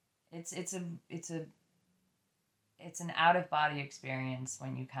 It's an out-of-body experience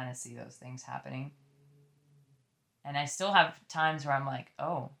when you kind of see those things happening. And I still have times where I'm like,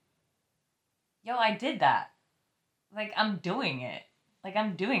 oh, yo, I did that. Like, I'm doing it. Like,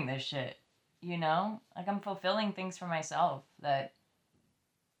 I'm doing this shit, you know? Like, I'm fulfilling things for myself that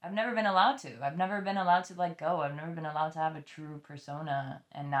I've never been allowed to. I've never been allowed to let go. I've never been allowed to have a true persona,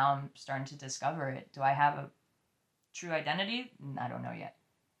 and now I'm starting to discover it. Do I have a true identity? I don't know yet.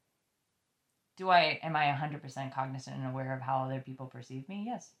 Am I 100% cognizant and aware of how other people perceive me?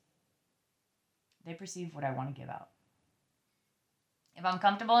 Yes. They perceive what I want to give out. If I'm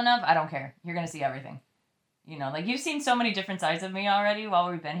comfortable enough, I don't care. You're going to see everything. You know, like, you've seen so many different sides of me already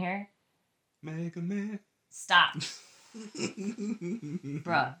while we've been here. Mega Man. Stop.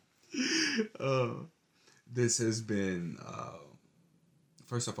 Bruh. This has been,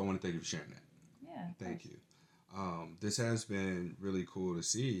 first off, I want to thank you for sharing that. Yeah. Thank you. This has been really cool to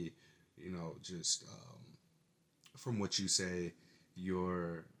see, you know, just from what you say,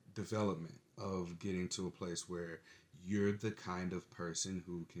 your development of getting to a place where you're the kind of person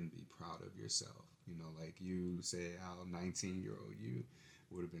who can be proud of yourself. You know, like you say how 19-year-old you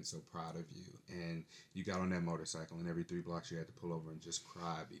would have been so proud of you. And you got on that motorcycle and every 3 blocks you had to pull over and just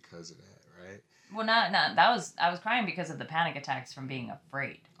cry because of that, right? Well, I was crying because of the panic attacks from being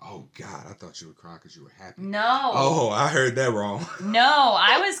afraid. Oh, God, I thought you were crying because you were happy. No. Oh, I heard that wrong. No,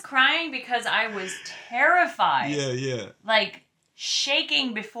 I was crying because I was terrified. Yeah. Like,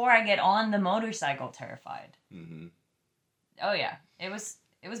 shaking before I get on the motorcycle, terrified. Mm-hmm. Oh, yeah. It was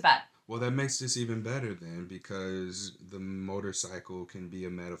bad. Well, that makes this even better then, because the motorcycle can be a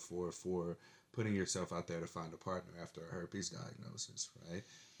metaphor for putting yourself out there to find a partner after a herpes diagnosis, right?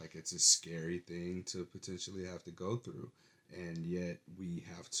 Like, it's a scary thing to potentially have to go through, and yet we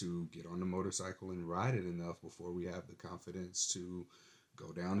have to get on the motorcycle and ride it enough before we have the confidence to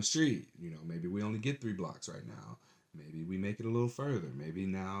go down the street. You know, maybe we only get 3 blocks right now. Maybe we make it a little further. Maybe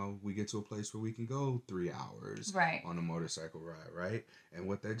now we get to a place where we can go 3 hours on a motorcycle ride, right? And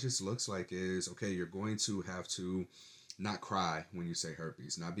what that just looks like is, okay, you're going to have to not cry when you say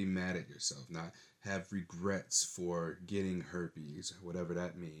herpes, not be mad at yourself, not have regrets for getting herpes, whatever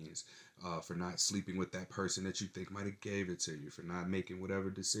that means, for not sleeping with that person that you think might have gave it to you, for not making whatever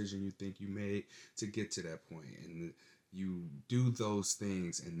decision you think you made to get to that point. And you do those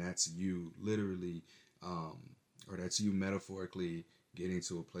things, and that's you literally... or that's you metaphorically getting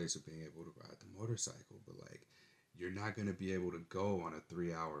to a place of being able to ride the motorcycle. But like, you're not going to be able to go on a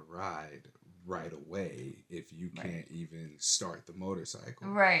 3 hour ride right away if you Right. can't even start the motorcycle.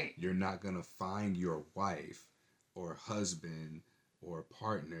 Right. You're not going to find your wife or husband or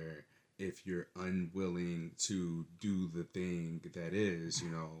partner if you're unwilling to do the thing that is,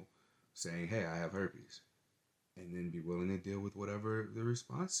 saying, hey, I have herpes. And then be willing to deal with whatever the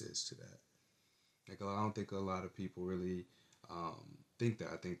response is to that. Like, I don't think a lot of people really think that.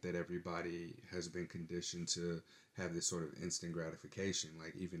 I think that everybody has been conditioned to have this sort of instant gratification.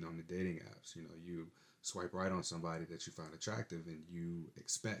 Like, even on the dating apps, you swipe right on somebody that you find attractive, and you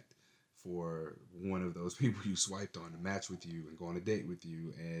expect for one of those people you swiped on to match with you and go on a date with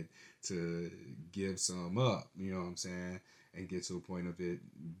you and to give some up, you know what I'm saying? And get to a point of it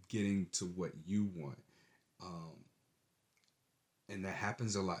getting to what you want. Um, and that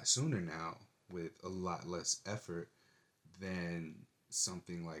happens a lot sooner now with a lot less effort than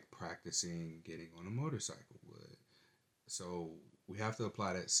something like practicing getting on a motorcycle would. So we have to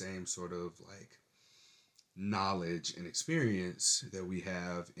apply that same sort of like knowledge and experience that we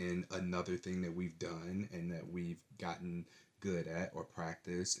have in another thing that we've done and that we've gotten good at or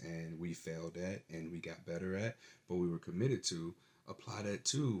practiced and we failed at and we got better at, but we were committed to. Apply that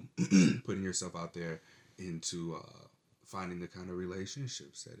to putting yourself out there into finding the kind of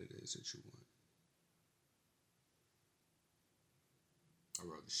relationships that it is that you want. I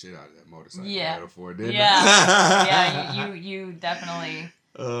rode the shit out of that motorcycle metaphor, didn't I? Yeah, you definitely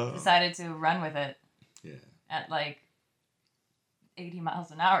decided to run with it. Yeah. At like 80 miles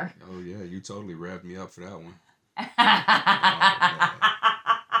an hour. Oh yeah, you totally revved me up for that one.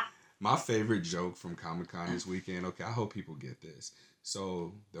 My favorite joke from Comic-Con this weekend, okay, I hope people get this.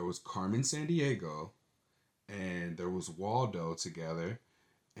 So there was Carmen Sandiego and there was Waldo together,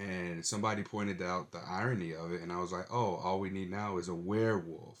 and somebody pointed out the irony of it, and I was like, oh, all we need now is a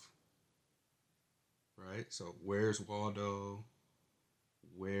werewolf. Right? So where's Waldo?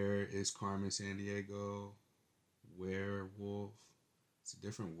 Where is Carmen Sandiego? Werewolf. It's a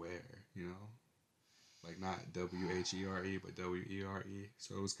different where. Like not WHERE, but WERE.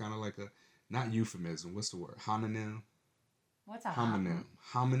 So it was kind of like a, not euphemism, what's the word? Homonym? What's a homonym?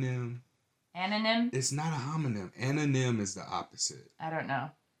 Homonym. Anonym? It's not a homonym. Anonym is the opposite. I don't know.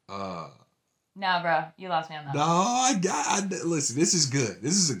 No, bro, you lost me on that. No, listen, this is good.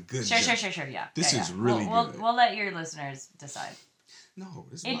 This is a good Sure, yeah. This is really good. We'll let your listeners decide. No,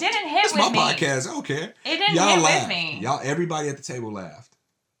 it didn't hit with me. It's my podcast. I don't care. It didn't hit laughed. With me. Everybody at the table laughed.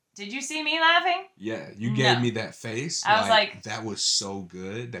 Did you see me laughing? Yeah, you gave me that face. I was like, that was so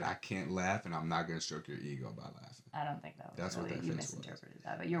good that I can't laugh, and I'm not going to stroke your ego by laughing. I don't think that was That's really, what that you face misinterpreted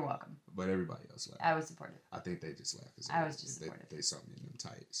that, but you're welcome. But everybody else laughed. I was supportive. I think they just laughed. I was just supportive. They saw me in them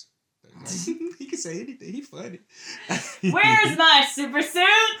tights. He can say anything. He funny. Where's my super suit?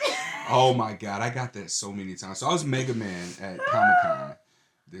 Oh my God, I got that so many times. So I was Mega Man at Comic-Con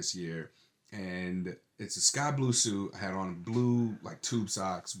this year, and it's a sky blue suit. I had on blue like tube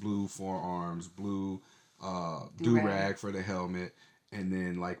socks, blue forearms, blue do-rag for the helmet, and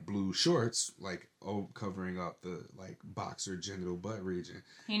then like blue shorts, like covering up the like boxer genital butt region.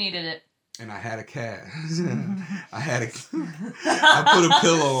 He needed it. And I had a cat. I put a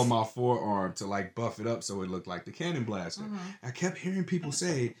pillow on my forearm to like buff it up so it looked like the cannon blaster. Mm-hmm. I kept hearing people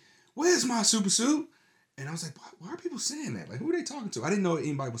say, "Where's my super suit?" And I was like, why are people saying that? Like, who are they talking to? I didn't know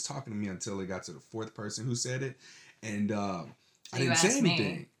anybody was talking to me until it got to the fourth person who said it. And I didn't say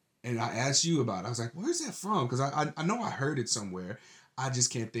anything. Me. And I asked you about it. I was like, where's that from? Because I know I heard it somewhere. I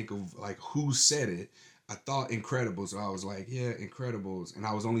just can't think of like who said it. I thought Incredibles. So I was like, yeah, Incredibles. And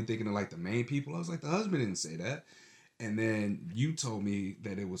I was only thinking of like the main people. I was like, the husband didn't say that. And then you told me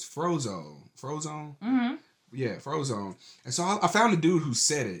that it was Frozone. Frozone? Mm-hmm. Yeah, Frozone. And so I found a dude who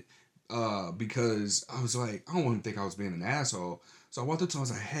said it. Because I was like, I don't want him to think I was being an asshole. So I walked up to him, I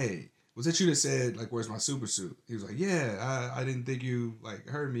was like, hey, was it you that said, like, where's my super suit? He was like, yeah, I didn't think you, like,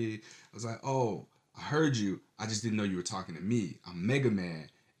 heard me. I was like, oh, I heard you. I just didn't know you were talking to me. I'm Mega Man.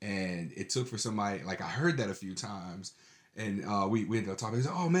 And it took for somebody, like, I heard that a few times. And we ended up talking. He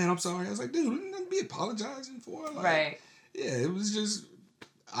said, oh, man, I'm sorry. I was like, dude, nothing to be apologizing for. Like, right. Yeah, it was just...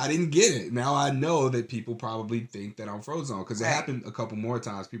 I didn't get it. Now I know that people probably think that I'm Frozone because it happened a couple more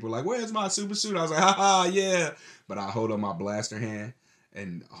times. People were like, where's my super suit? I was like, haha, yeah. But I hold up my blaster hand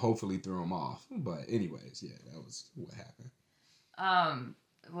and hopefully threw him off. But anyways, yeah, that was what happened.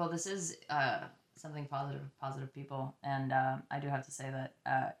 Well, this is something positive people. And I do have to say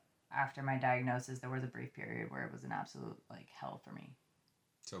that after my diagnosis, there was a brief period where it was an absolute like hell for me.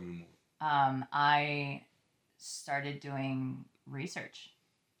 Tell me more. I started doing research.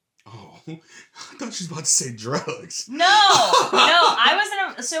 Oh, I thought she was about to say drugs. No, I was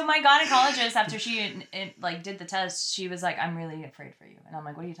in a, so my gynecologist, after she like did the test, she was like, I'm really afraid for you. And I'm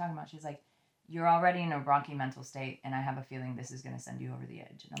like, what are you talking about? She's like, you're already in a rocky mental state, and I have a feeling this is going to send you over the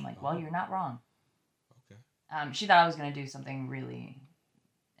edge. And I'm like, well, you're not wrong. Okay. She thought I was going to do something really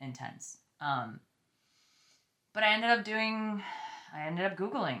intense. But I ended up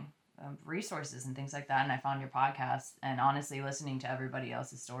Googling resources and things like that, and I found your podcast. And honestly, listening to everybody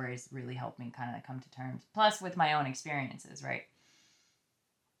else's stories really helped me kind of come to terms. Plus, with my own experiences, right?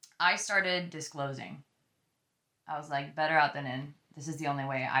 I started disclosing. I was like, better out than in. This is the only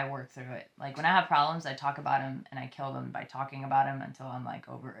way I work through it. Like, when I have problems, I talk about them, and I kill them by talking about them until I'm like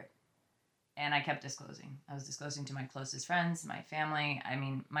over it. And I kept disclosing. I was disclosing to my closest friends, my family. I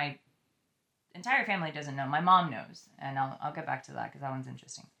mean, my entire family doesn't know. My mom knows, and I'll get back to that because that one's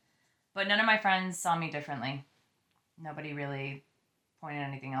interesting. But none of my friends saw me differently. Nobody really pointed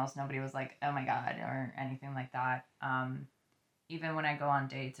anything else. Nobody was like, oh my God, or anything like that. Even when I go on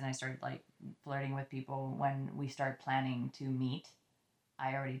dates and I start like flirting with people, when we start planning to meet,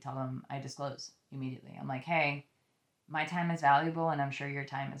 I already tell them, I disclose immediately. I'm like, hey, my time is valuable, and I'm sure your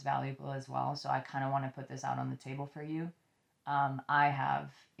time is valuable as well. So I kind of want to put this out on the table for you. I have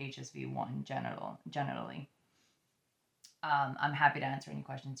HSV1 genitally. I'm happy to answer any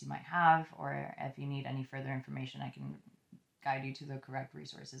questions you might have, or if you need any further information, I can guide you to the correct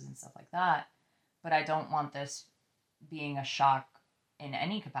resources and stuff like that. But I don't want this being a shock in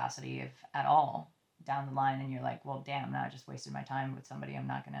any capacity, if at all, down the line, and you're like, well, damn, now I just wasted my time with somebody I'm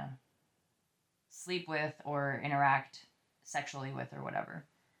not going to sleep with or interact sexually with or whatever.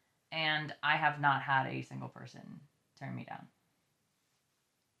 And I have not had a single person turn me down.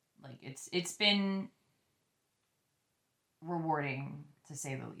 Like, it's been rewarding, to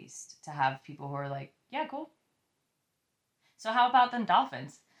say the least, to have people who are like, yeah, cool. So how about them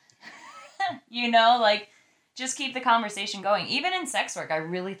dolphins? Like, just keep the conversation going. Even in sex work, I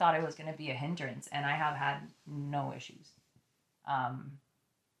really thought it was going to be a hindrance, and I have had no issues.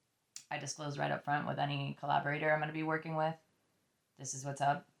 I disclose right up front with any collaborator I'm going to be working with. This is what's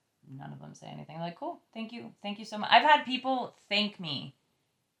up. None of them say anything. Like, cool, thank you so much. I've had people thank me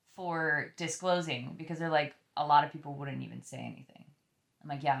for disclosing, because they're like, a lot of people wouldn't even say anything. I'm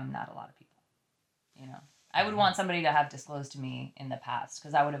like, yeah, I'm not a lot of people. I would want somebody to have disclosed to me in the past,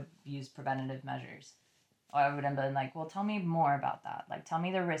 because I would have used preventative measures. Or I would have been like, well, tell me more about that. Like, tell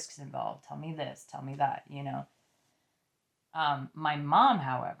me the risks involved. Tell me this. Tell me that, My mom,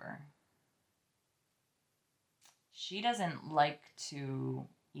 however, she doesn't like to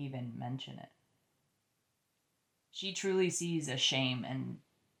even mention it. She truly sees a shame and,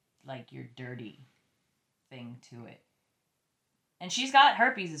 like, your dirty thing to it. And she's got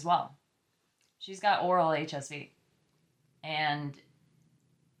herpes as well. She's got oral HSV. And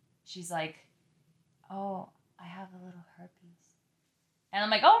she's like, oh, I have a little herpes. And I'm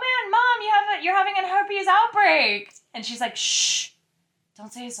like, oh man, Mom, you're having a herpes outbreak. And she's like, shh,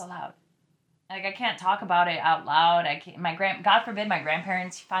 don't say it so loud. Like, I can't talk about it out loud. I can't. God forbid my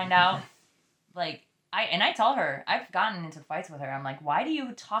grandparents find out. Like, I tell her, I've gotten into fights with her. I'm like, why do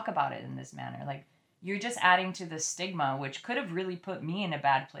you talk about it in this manner? Like, you're just adding to the stigma, which could have really put me in a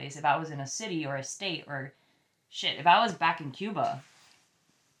bad place if I was in a city or a state, or shit, if I was back in Cuba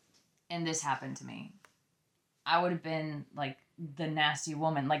and this happened to me, I would have been like the nasty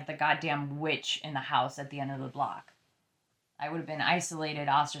woman, like the goddamn witch in the house at the end of the block. I would have been isolated,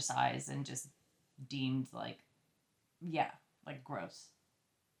 ostracized, and just deemed like, yeah, like gross.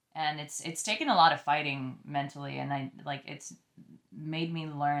 And it's taken a lot of fighting mentally, and it's made me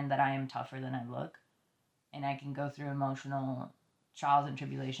learn that I am tougher than I look, and I can go through emotional trials and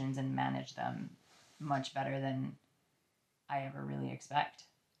tribulations and manage them much better than I ever really expect.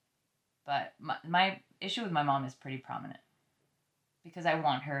 But my issue with my mom is pretty prominent, because I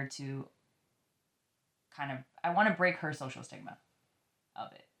want her to I want to break her social stigma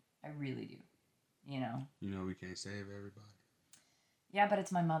of it. I really do. We can't save everybody. Yeah, but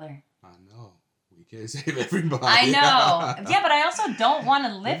it's my mother. I know. We can't save everybody. I know. Yeah, but I also don't want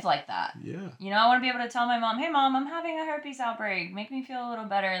to live like that. Yeah. I want to be able to tell my mom, hey, Mom, I'm having a herpes outbreak. Make me feel a little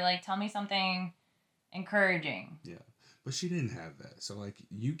better. Like, tell me something encouraging. Yeah. But she didn't have that. So, like,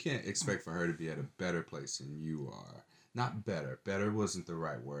 you can't expect for her to be at a better place than you are. Not better. Better wasn't the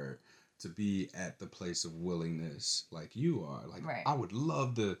right word. To be at the place of willingness like you are. Like, right. I would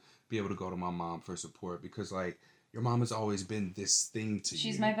love to be able to go to my mom for support, because, like, your mom has always been this thing to you.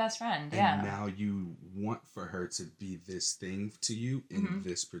 She's my best friend, and yeah. now you want for her to be this thing to you in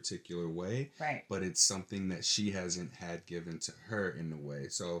this particular way. Right. But it's something that she hasn't had given to her in a way.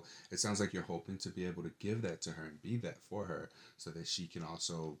 So it sounds like you're hoping to be able to give that to her and be that for her so that she can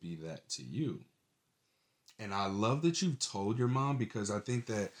also be that to you. And I love that you've told your mom, because I think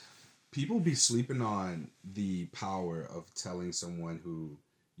that people be sleeping on the power of telling someone who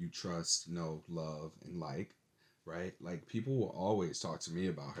you trust, know, love, and like, right? Like, people will always talk to me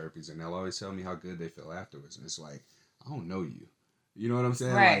about herpes and they'll always tell me how good they feel afterwards. And it's like, I don't know you. You know what I'm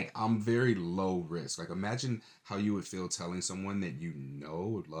saying? Right. Like, I'm very low risk. Like, imagine how you would feel telling someone that you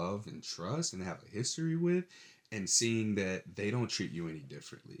know, love, and trust and have a history with, and seeing that they don't treat you any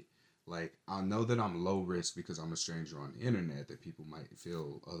differently. Like, I know that I'm low risk because I'm a stranger on the internet that people might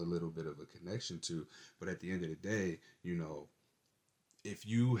feel a little bit of a connection to. But at the end of the day, you know, if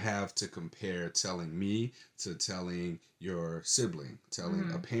you have to compare telling me to telling your sibling, telling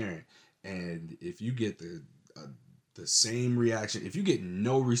a parent, and if you get the same reaction, if you get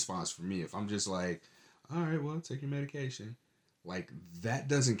no response from me, if I'm just like, all right, well, take your medication, like, that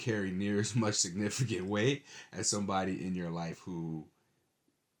doesn't carry near as much significant weight as somebody in your life who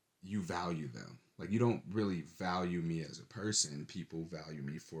you value them. Like, you don't really value me as a person. People value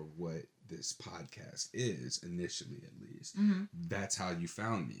me for what this podcast is, initially at least. That's how you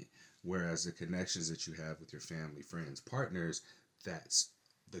found me. Whereas the connections that you have with your family, friends, partners, that's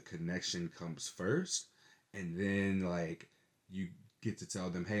the connection comes first. And then, like, you get to tell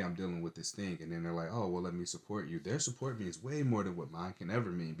them, hey, I'm dealing with this thing. And then they're like, oh, well, let me support you. Their support means way more than what mine can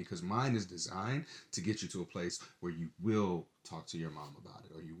ever mean, because mine is designed to get you to a place where you will talk to your mom about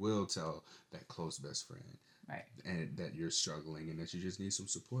it, or you will tell that close best friend, Right. and that you're struggling and that you just need some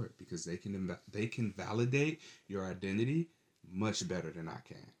support, because they can validate your identity much better than I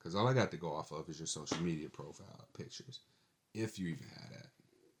can, because all I got to go off of is your social media profile pictures, if you even had that.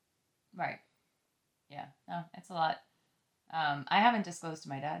 Right. Yeah. No, it's a lot. I haven't disclosed to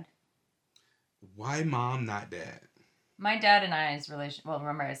my dad. Why mom, not dad? My dad and I's relation. Well,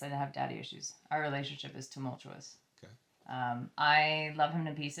 remember I said I have daddy issues. Our relationship is tumultuous. Okay. I love him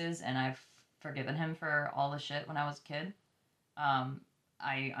to pieces, and I've forgiven him for all the shit when I was a kid. I'm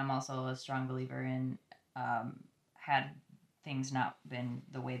also a strong believer in had things not been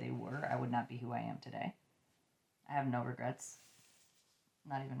the way they were, I would not be who I am today. I have no regrets.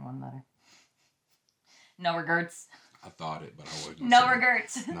 Not even one letter. No regrets. I thought it, but I wasn't. No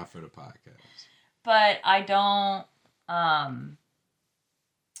regrets. Not for the podcast. But I don't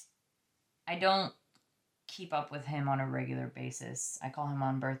keep up with him on a regular basis. I call him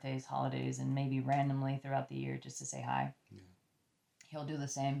on birthdays, holidays, and maybe randomly throughout the year just to say hi. Yeah. He'll do the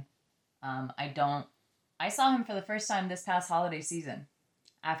same. I saw him for the first time this past holiday season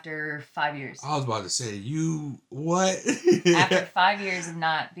after 5 years. I was about to say, you what? After 5 years of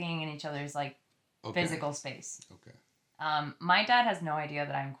not being in each other's physical space. Okay. My dad has no idea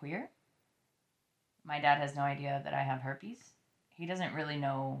that I'm queer. My dad has no idea that I have herpes. He doesn't really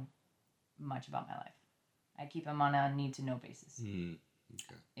know much about my life. I keep him on a need-to-know basis.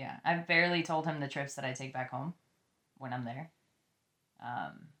 Okay. Yeah, I've barely told him the trips that I take back home when I'm there.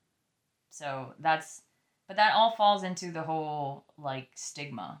 But that all falls into the whole,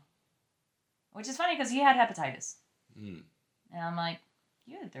 stigma. Which is funny because he had hepatitis. And I'm like,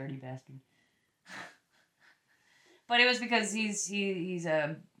 you a dirty bastard. But it was because he's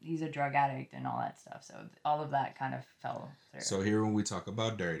a drug addict and all that stuff. So all of that kind of fell through. So here when we talk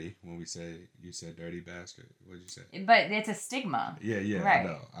about dirty, when we say, you said dirty bastard, what did you say? But it's a stigma. Yeah, right. I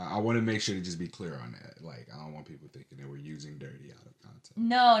know. I want to make sure to just be clear on that. Like, I don't want people thinking that we're using dirty out of context.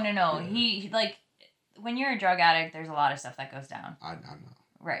 No. Yeah. He when you're a drug addict, there's a lot of stuff that goes down. I know.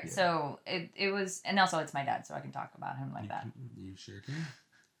 Right. Yeah. So it was, and also it's my dad, so I can talk about him that. You sure can.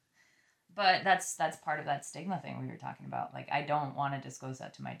 But that's part of that stigma thing we were talking about. Like, I don't want to disclose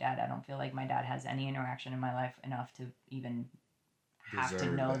that to my dad. I don't feel like my dad has any interaction in my life enough to even have to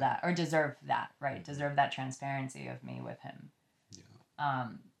know that or deserve that, right? Mm-hmm. Deserve that transparency of me with him. Yeah.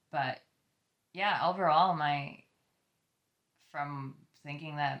 But yeah, overall, from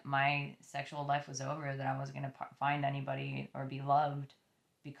thinking that my sexual life was over, that I wasn't going to find anybody or be loved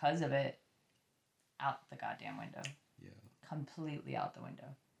because of it, out the goddamn window. Yeah. Completely out the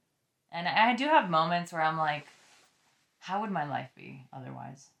window. And I do have moments where I'm like, how would my life be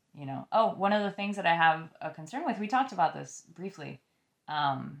otherwise? You know? Oh, one of the things that I have a concern with, we talked about this briefly,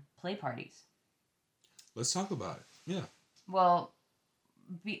 play parties. Let's talk about it. Yeah. Well,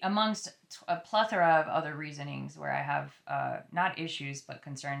 amongst a plethora of other reasonings where I have not issues, but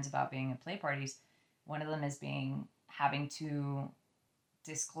concerns about being at play parties, one of them is having to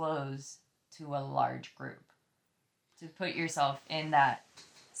disclose to a large group. to put yourself in that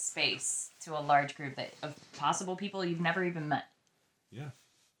space to a large group of possible people you've never even met. Yeah.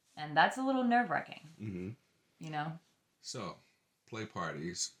 And that's a little nerve-wracking. Mm-hmm. You know? So, play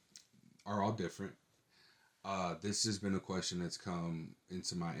parties are all different. This has been a question that's come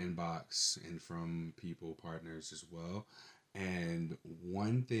into my inbox and from people, partners as well. And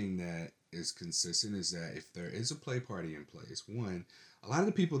one thing that is consistent is that if there is a play party in place, one, a lot of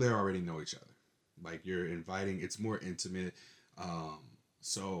the people there already know each other. Like you're inviting, it's more intimate. Um,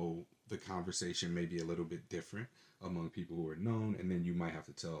 so the conversation may be a little bit different among people who are known. And then you might have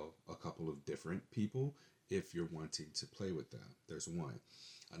to tell a couple of different people if you're wanting to play with them. There's one.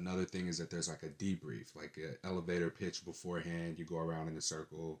 Another thing is that there's like a debrief, like an elevator pitch beforehand. You go around in a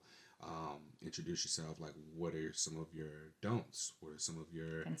circle, introduce yourself. Like, what are some of your don'ts? What are some of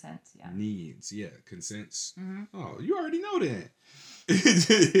your consents? Yeah. Needs? Yeah, consents. Mm-hmm. Oh, you already know that.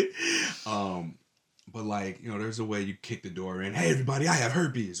 But like, there's a way you kick the door in. Hey, everybody, I have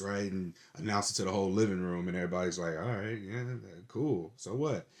herpes, right? And announce it to the whole living room, and everybody's like, all right, yeah, cool. So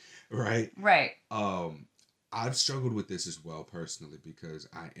what, right? Right. I've struggled with this as well personally because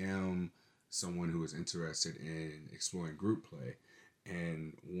I am someone who is interested in exploring group play.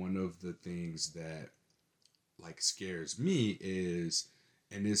 And one of the things that like scares me is,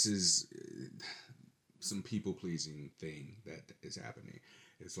 and this is some people pleasing thing that is happening.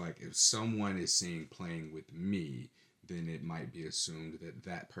 It's like if someone is seen playing with me, then it might be assumed that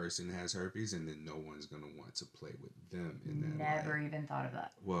that person has herpes, and then no one's going to want to play with them in that Never light. even thought of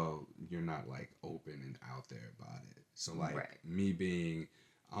that. Well, you're not like open and out there about it. So like right. me being,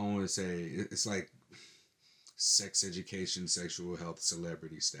 I don't want to say, it's like sex education, sexual health,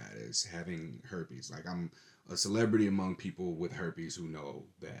 celebrity status, having herpes. Like I'm a celebrity among people with herpes who know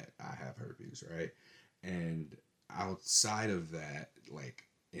that I have herpes, right? And outside of that, like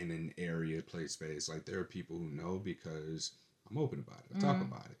in an area, play space, like there are people who know because I'm open about it. I talk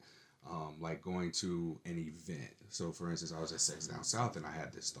about it. Like going to an event. So for instance, I was at Sex Down South and I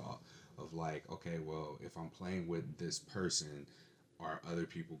had this thought of like, okay, well, if I'm playing with this person, are other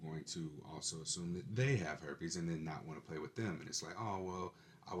people going to also assume that they have herpes and then not want to play with them? And it's like, oh, well,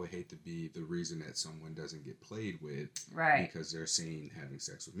 I would hate to be the reason that someone doesn't get played with because they're seen having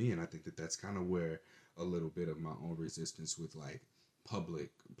sex with me. And I think that that's kind of where a little bit of my own resistance with like public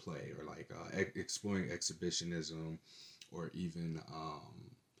play or like exploring exhibitionism or even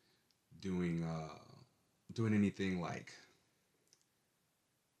doing anything like,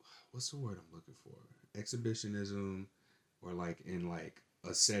 what's the word I'm looking for? Exhibitionism, or like in like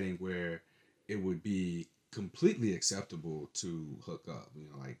a setting where it would be completely acceptable to hook up,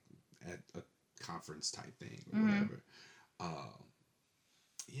 like at a conference type thing or whatever.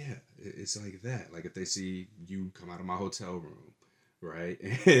 Yeah, it's like that. Like if they see you come out of my hotel room, right?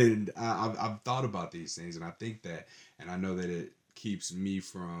 And I've thought about these things, and I think that, and I know that it keeps me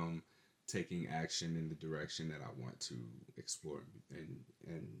from taking action in the direction that I want to explore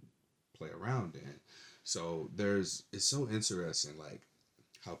and play around in. So it's so interesting, like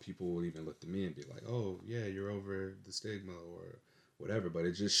how people will even look to me and be like, oh yeah, you're over the stigma or whatever. But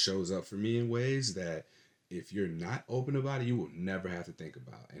it just shows up for me in ways that if you're not open about it, you will never have to think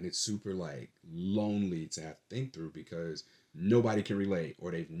about. And it's super like lonely to have to think through because nobody can relate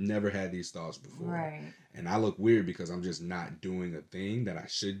or they've never had these thoughts before. Right. And I look weird because I'm just not doing a thing that I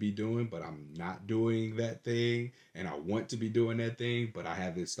should be doing, but I'm not doing that thing. And I want to be doing that thing, but I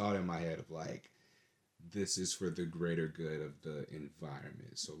have this thought in my head of like, this is for the greater good of the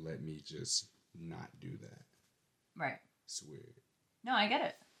environment. So let me just not do that. Right. It's weird. No, I get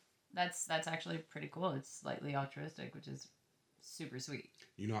it. That's actually pretty cool. It's slightly altruistic, which is super sweet.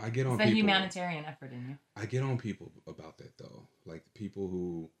 I get on it's the people. Humanitarian effort in you. I get on people about that though. Like people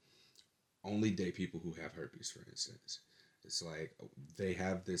who only date people who have herpes, for instance. It's like they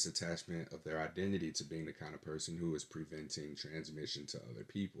have this attachment of their identity to being the kind of person who is preventing transmission to other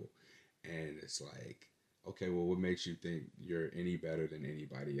people. And it's like, okay, well, what makes you think you're any better than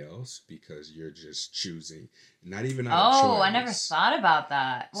anybody else? Because you're just choosing, not even out of choice. Oh, I never thought about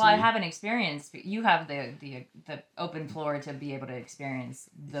that. Well, I haven't experienced. You have the open floor to be able to experience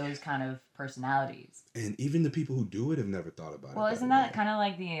those kind of personalities. And even the people who do it have never thought about it. Well, isn't that kind of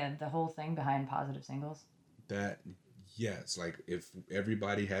like the whole thing behind positive singles? That, yes, like if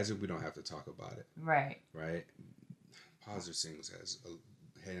everybody has it, we don't have to talk about it. Right. Right? Positive singles has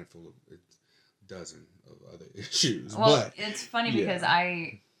a handful of dozen of other issues. Well, but it's funny because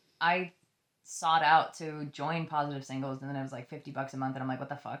I sought out to join Positive Singles, and then it was like $50 a month, and I'm like, what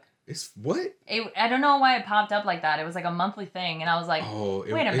the fuck? It's what? I don't know why it popped up like that. It was like a monthly thing, and I was like,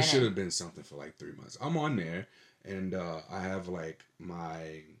 wait a minute. It should have been something for like 3 months. I'm on there, and I have like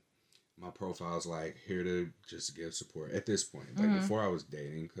my my profile's like here to just give support at this point. Like before I was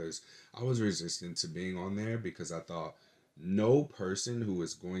dating, because I was resistant to being on there because I thought no person who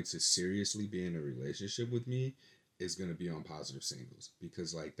is going to seriously be in a relationship with me is going to be on positive singles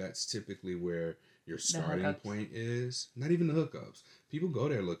because like that's typically where your The starting hookups. point is. Not even the hookups. People go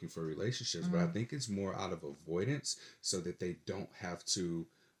there looking for relationships, but I think it's more out of avoidance so that they don't have to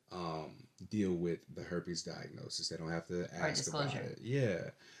um, deal with the herpes diagnosis. They don't have to Or ask about disclosure. it. Yeah.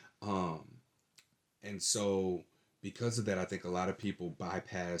 Um, and so, because of that, I think a lot of people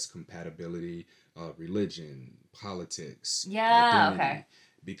bypass compatibility, religion, politics, Yeah, identity, okay.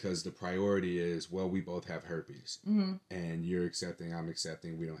 because the priority is, well, we both have herpes. And you're accepting, I'm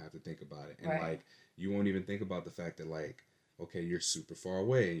accepting, we don't have to think about it. And, Right. like, you won't even think about the fact that, like, okay, you're super far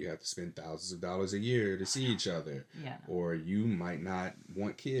away and you have to spend thousands of dollars a year to see each other. Yeah, no. Or you might not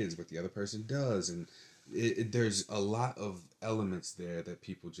want kids, but the other person does. And there's a lot of elements there that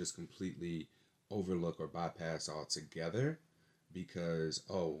people just completely overlook or bypass altogether because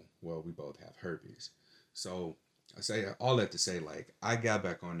well we both have herpes. So I say all that to say like I got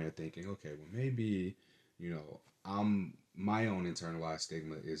back on there thinking okay well maybe I'm my own internalized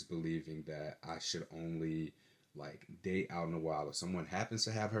stigma is believing that I should only like date out in the wild. If someone happens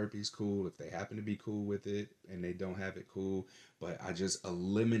to have herpes, cool. If they happen to be cool with it and they don't have it, cool. But I just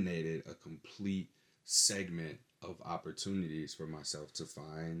eliminated a complete segment of opportunities for myself to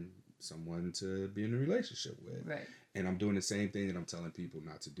find someone to be in a relationship with. Right. And I'm doing the same thing that I'm telling people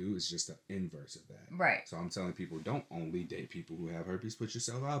not to do. It's just the inverse of that. Right. So I'm telling people don't only date people who have herpes, put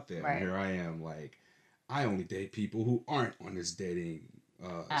yourself out there. And Right. here I am like, I only date people who aren't on this dating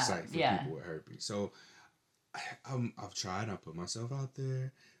site for Yeah. people with herpes. So I've tried, I put myself out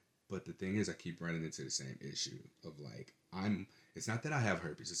there, but the thing is, I keep running into the same issue of like, it's not that I have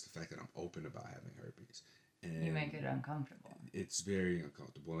herpes, it's the fact that I'm open about having herpes. You make And it uncomfortable. it's very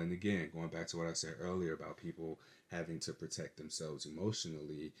uncomfortable. And again, going back to what I said earlier about people having to protect themselves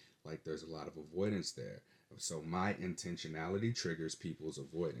emotionally, like there's a lot of avoidance there. So my intentionality triggers people's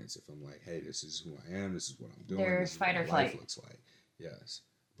avoidance. If I'm like, hey, this is who I am, this is what I'm doing, There's this is what fight or my life flight. looks like. Yes.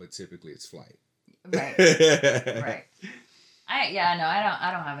 But typically it's flight. Right. Right.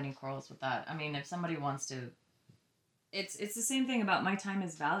 I don't have any quarrels with that. I mean, if somebody wants to, it's the same thing about my time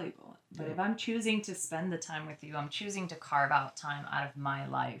is valuable. But Yeah. if I'm choosing to spend the time with you, I'm choosing to carve out time out of my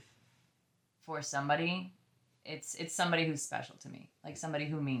life for somebody. It's somebody who's special to me, like somebody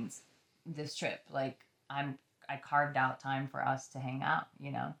who means this trip. Like I carved out time for us to hang out.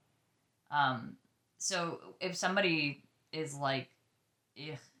 Um, so if somebody is like,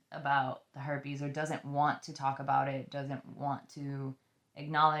 ugh, about the herpes or doesn't want to talk about it, doesn't want to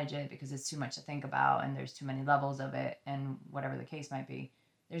acknowledge it because it's too much to think about and there's too many levels of it and whatever the case might be,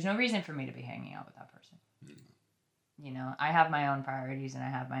 there's no reason for me to be hanging out with that person. I have my own priorities and I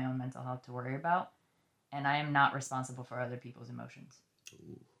have my own mental health to worry about, and I am not responsible for other people's emotions.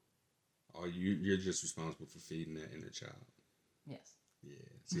 Ooh. Oh, you're just responsible for feeding that inner child. Yes. Yeah.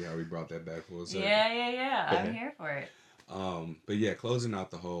 See how we brought that back full circle? Yeah. I'm here for it. But yeah, closing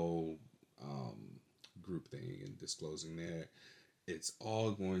out the whole group thing and disclosing there, it's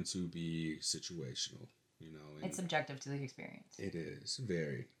all going to be situational, and It's subjective to the experience. it is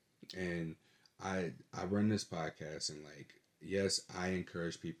very. And I run this podcast and like yes, I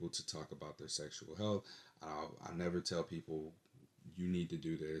encourage people to talk about their sexual health. I never tell people you need to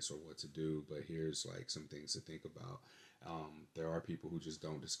do this or what to do, but here's like some things to think about. There are people who just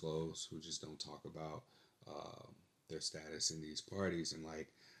don't disclose, who just don't talk about their status in these parties, and like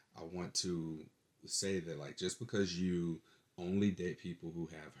I want to say that like just because you only date people who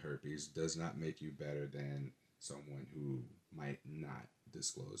have herpes does not make you better than someone who might not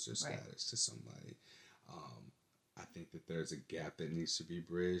disclose their Right. status to somebody. Um, I think that there's a gap that needs to be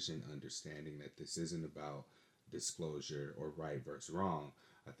bridged in understanding that this isn't about disclosure or right versus wrong.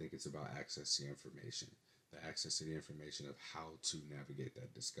 I think it's about access to information, the access to the information of how to navigate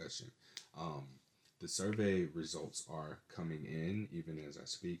that discussion. Um, the survey results are coming in even as I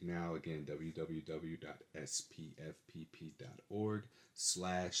speak now. Again,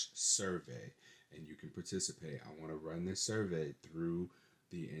 www.spfpp.org/survey. And you can participate. I want to run this survey through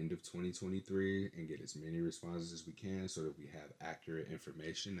the end of 2023 and get as many responses as we can so that we have accurate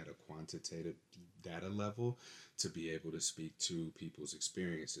information at a quantitative data level to be able to speak to people's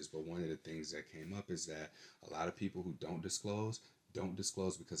experiences. But one of the things that came up is that a lot of people who don't disclose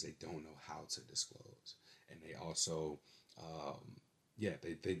because they don't know how to disclose. And they also,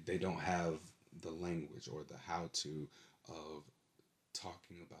 they don't have the language or the how to of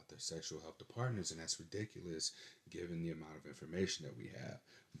talking about their sexual health to partners. And that's ridiculous given the amount of information that we have.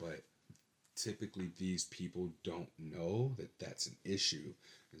 But typically these people don't know that that's an issue.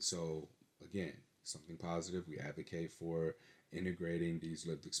 And so, again, something positive. We advocate for integrating these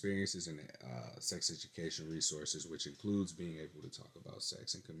lived experiences and sex education resources, which includes being able to talk about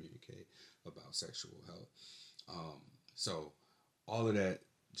sex and communicate about sexual health. So, all of that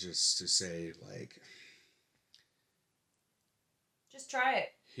just to say, like, just try it.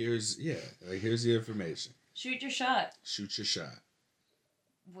 Here's the information. Shoot your shot. Shoot your shot.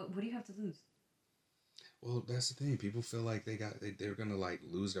 What do you have to lose? Well, that's the thing. People feel like they're gonna like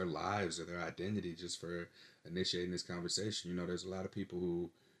lose their lives or their identity just for initiating this conversation. You know, there's a lot of people who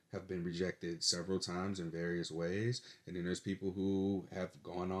have been rejected several times in various ways, and then there's people who have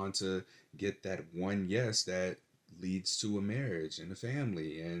gone on to get that one yes that leads to a marriage and a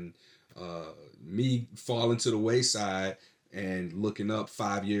family. And me falling to the wayside and looking up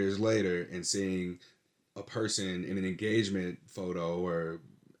 5 years later and seeing a person in an engagement photo or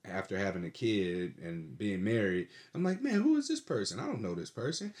after having a kid and being married, I'm like, man, who is this person? I don't know this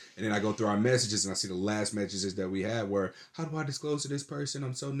person. And then I go through our messages and I see the last messages that we had were, how do I disclose to this person?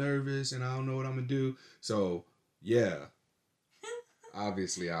 I'm so nervous and I don't know what I'm going to do. So, yeah.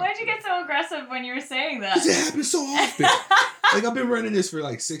 Obviously. Why'd you get so aggressive when you were saying that? Because it happens so often. Like, I've been running this for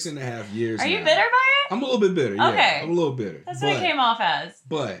like 6.5 years now. Are you now. bitter by it? I'm a little bit bitter, yeah. Okay. I'm a little bitter. That's what it came off as.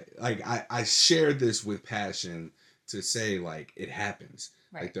 But, like, I share this with passion to say, like, it happens.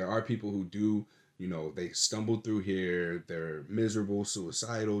 Right. Like, there are people who do, you know, they stumble through here, they're miserable,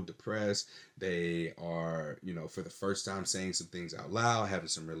 suicidal, depressed, they are, you know, for the first time saying some things out loud, having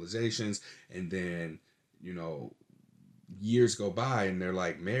some realizations, and then, you know, years go by and they're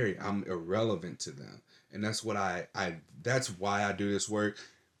like, Mary, I'm irrelevant to them. And that's what that's why I do this work,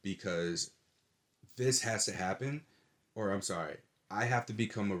 because this has to happen, or I'm sorry, I have to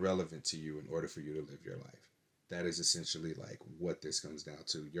become irrelevant to you in order for you to live your life. That is essentially like what this comes down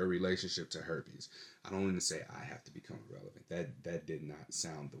to. Your relationship to herpes. I don't want to say I have to become irrelevant. That did not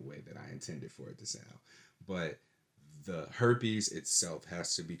sound the way that I intended for it to sound. But the herpes itself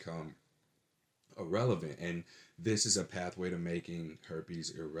has to become irrelevant. And this is a pathway to making herpes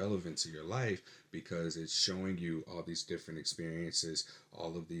irrelevant to your life, because it's showing you all these different experiences,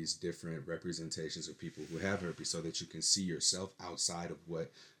 all of these different representations of people who have herpes, so that you can see yourself outside of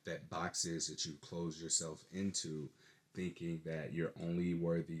what that box is that you close yourself into, thinking that you're only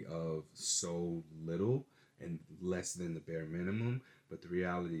worthy of so little and less than the bare minimum. But the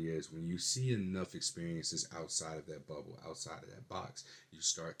reality is, when you see enough experiences outside of that bubble, outside of that box, you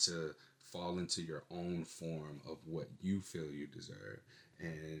start to fall into your own form of what you feel you deserve.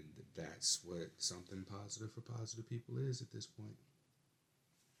 And that's what something positive for positive people is at this point.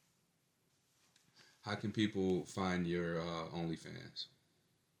 How can people find your OnlyFans?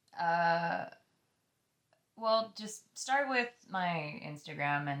 Well, just start with my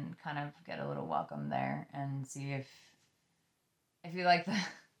Instagram and kind of get a little welcome there and see if you like the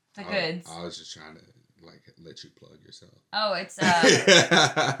goods. I was just trying to like let you plug yourself. Oh, it's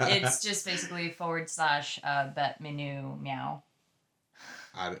it's just basically / bet menu meow.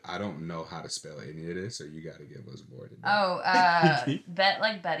 I don't know how to spell any of this, so you got to give us more than that. Oh, bet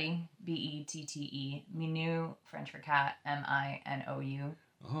like Betty, Bette, menu, French for cat, MINOU.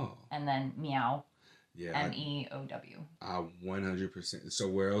 Oh. And then meow. Yeah. MEOW. 100%. So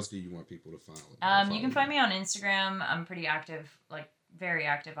where else do you want people to follow? You can find me on Instagram. I'm pretty active, like very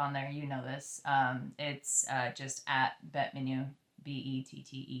active on there. You know this. It's just at betmenu,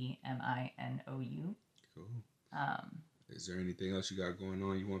 BETTEMINOU. Cool. Is there anything else you got going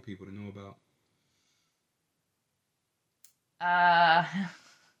on you want people to know about?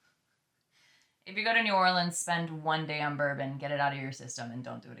 If you go to New Orleans, spend 1 day on bourbon, get it out of your system, and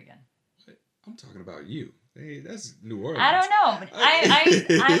don't do it again. I'm talking about you. Hey, that's New Orleans. I don't know, but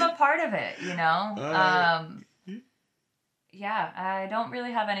I'm a part of it, you know? Yeah, I don't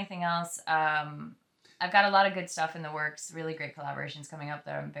really have anything else. I've got a lot of good stuff in the works, really great collaborations coming up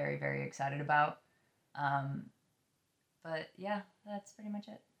that I'm very, very excited about. But yeah, that's pretty much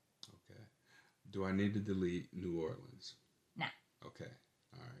it. Okay. Do I need to delete New Orleans? Nah. Okay.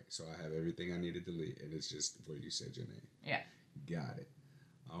 All right. So I have everything I need to delete, and it's just where you said your name. Yeah. Got it.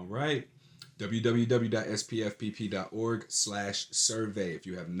 All right. www.spfpp.org/survey. If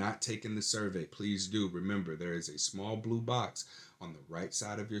you have not taken the survey, please do. Remember, there is a small blue box on the right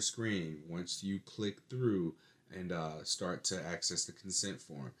side of your screen. Once you click through and start to access the consent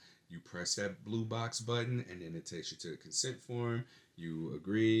form, you press that blue box button, and then it takes you to the consent form. You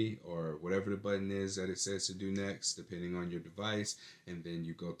agree, or whatever the button is that it says to do next, depending on your device, and then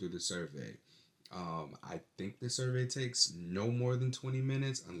you go through the survey. I think the survey takes no more than 20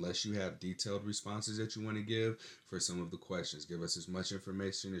 minutes unless you have detailed responses that you want to give for some of the questions. Give us as much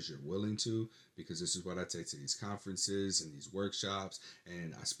information as you're willing to, because this is what I take to these conferences and these workshops,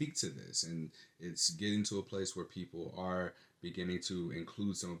 and I speak to this. And it's getting to a place where people are beginning to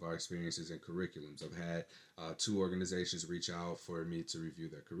include some of our experiences in curriculums. I've had two organizations reach out for me to review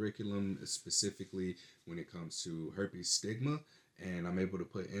their curriculum, specifically when it comes to herpes stigma, and I'm able to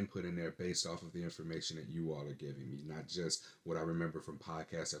put input in there based off of the information that you all are giving me, not just what I remember from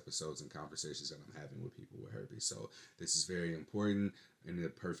podcast episodes and conversations that I'm having with people with herpes. So this is very important. In the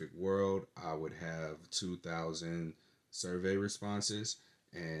perfect world, I would have 2,000 survey responses,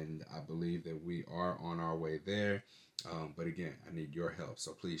 and I believe that we are on our way there. But again, I need your help.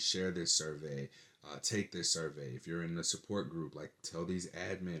 So please share this survey. Take this survey. If you're in the support group, like, tell these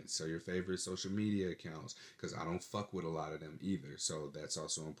admins, tell your favorite social media accounts, because I don't fuck with a lot of them either. So that's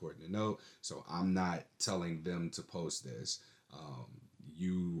also important to note. So I'm not telling them to post this.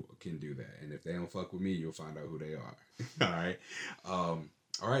 You can do that. And if they don't fuck with me, you'll find out who they are. All right.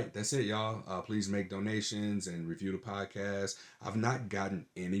 All right, that's it, y'all. Please make donations and review the podcast. I've not gotten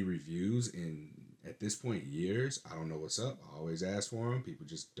any reviews in, at this point, years. I don't know what's up. I always ask for them. People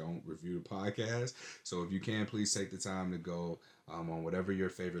just don't review the podcast. So if you can, please take the time to go on whatever your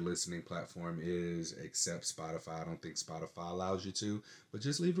favorite listening platform is, except Spotify. I don't think Spotify allows you to, but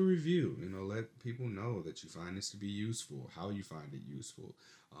just leave a review. You know, let people know that you find this to be useful, how you find it useful.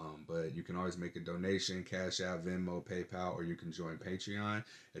 But you can always make a donation, Cash App, Venmo, PayPal, or you can join Patreon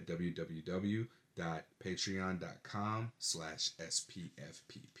at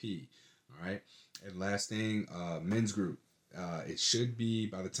www.patreon.com/SPFPP. All right. And last thing, men's group. It should be,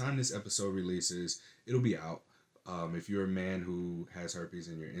 by the time this episode releases, it'll be out. If you're a man who has herpes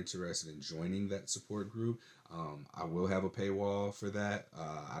and you're interested in joining that support group, I will have a paywall for that.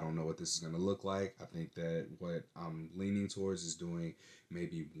 I don't know what this is going to look like. I think that what I'm leaning towards is doing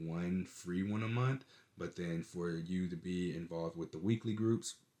maybe one free one a month, but then for you to be involved with the weekly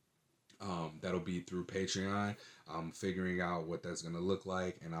groups, that'll be through Patreon. I'm figuring out what that's going to look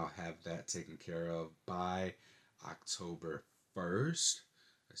like, and I'll have that taken care of by October 1st.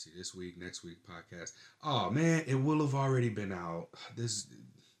 Let's see, this week, next week podcast. Oh man, it will have already been out. This,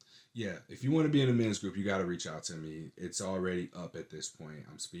 yeah. If you want to be in a men's group, you got to reach out to me. It's already up at this point.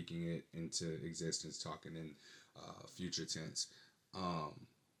 I'm speaking it into existence, talking in future tense. Um,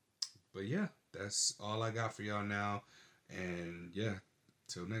 but yeah, that's all I got for y'all now. And yeah,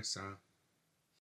 till next time.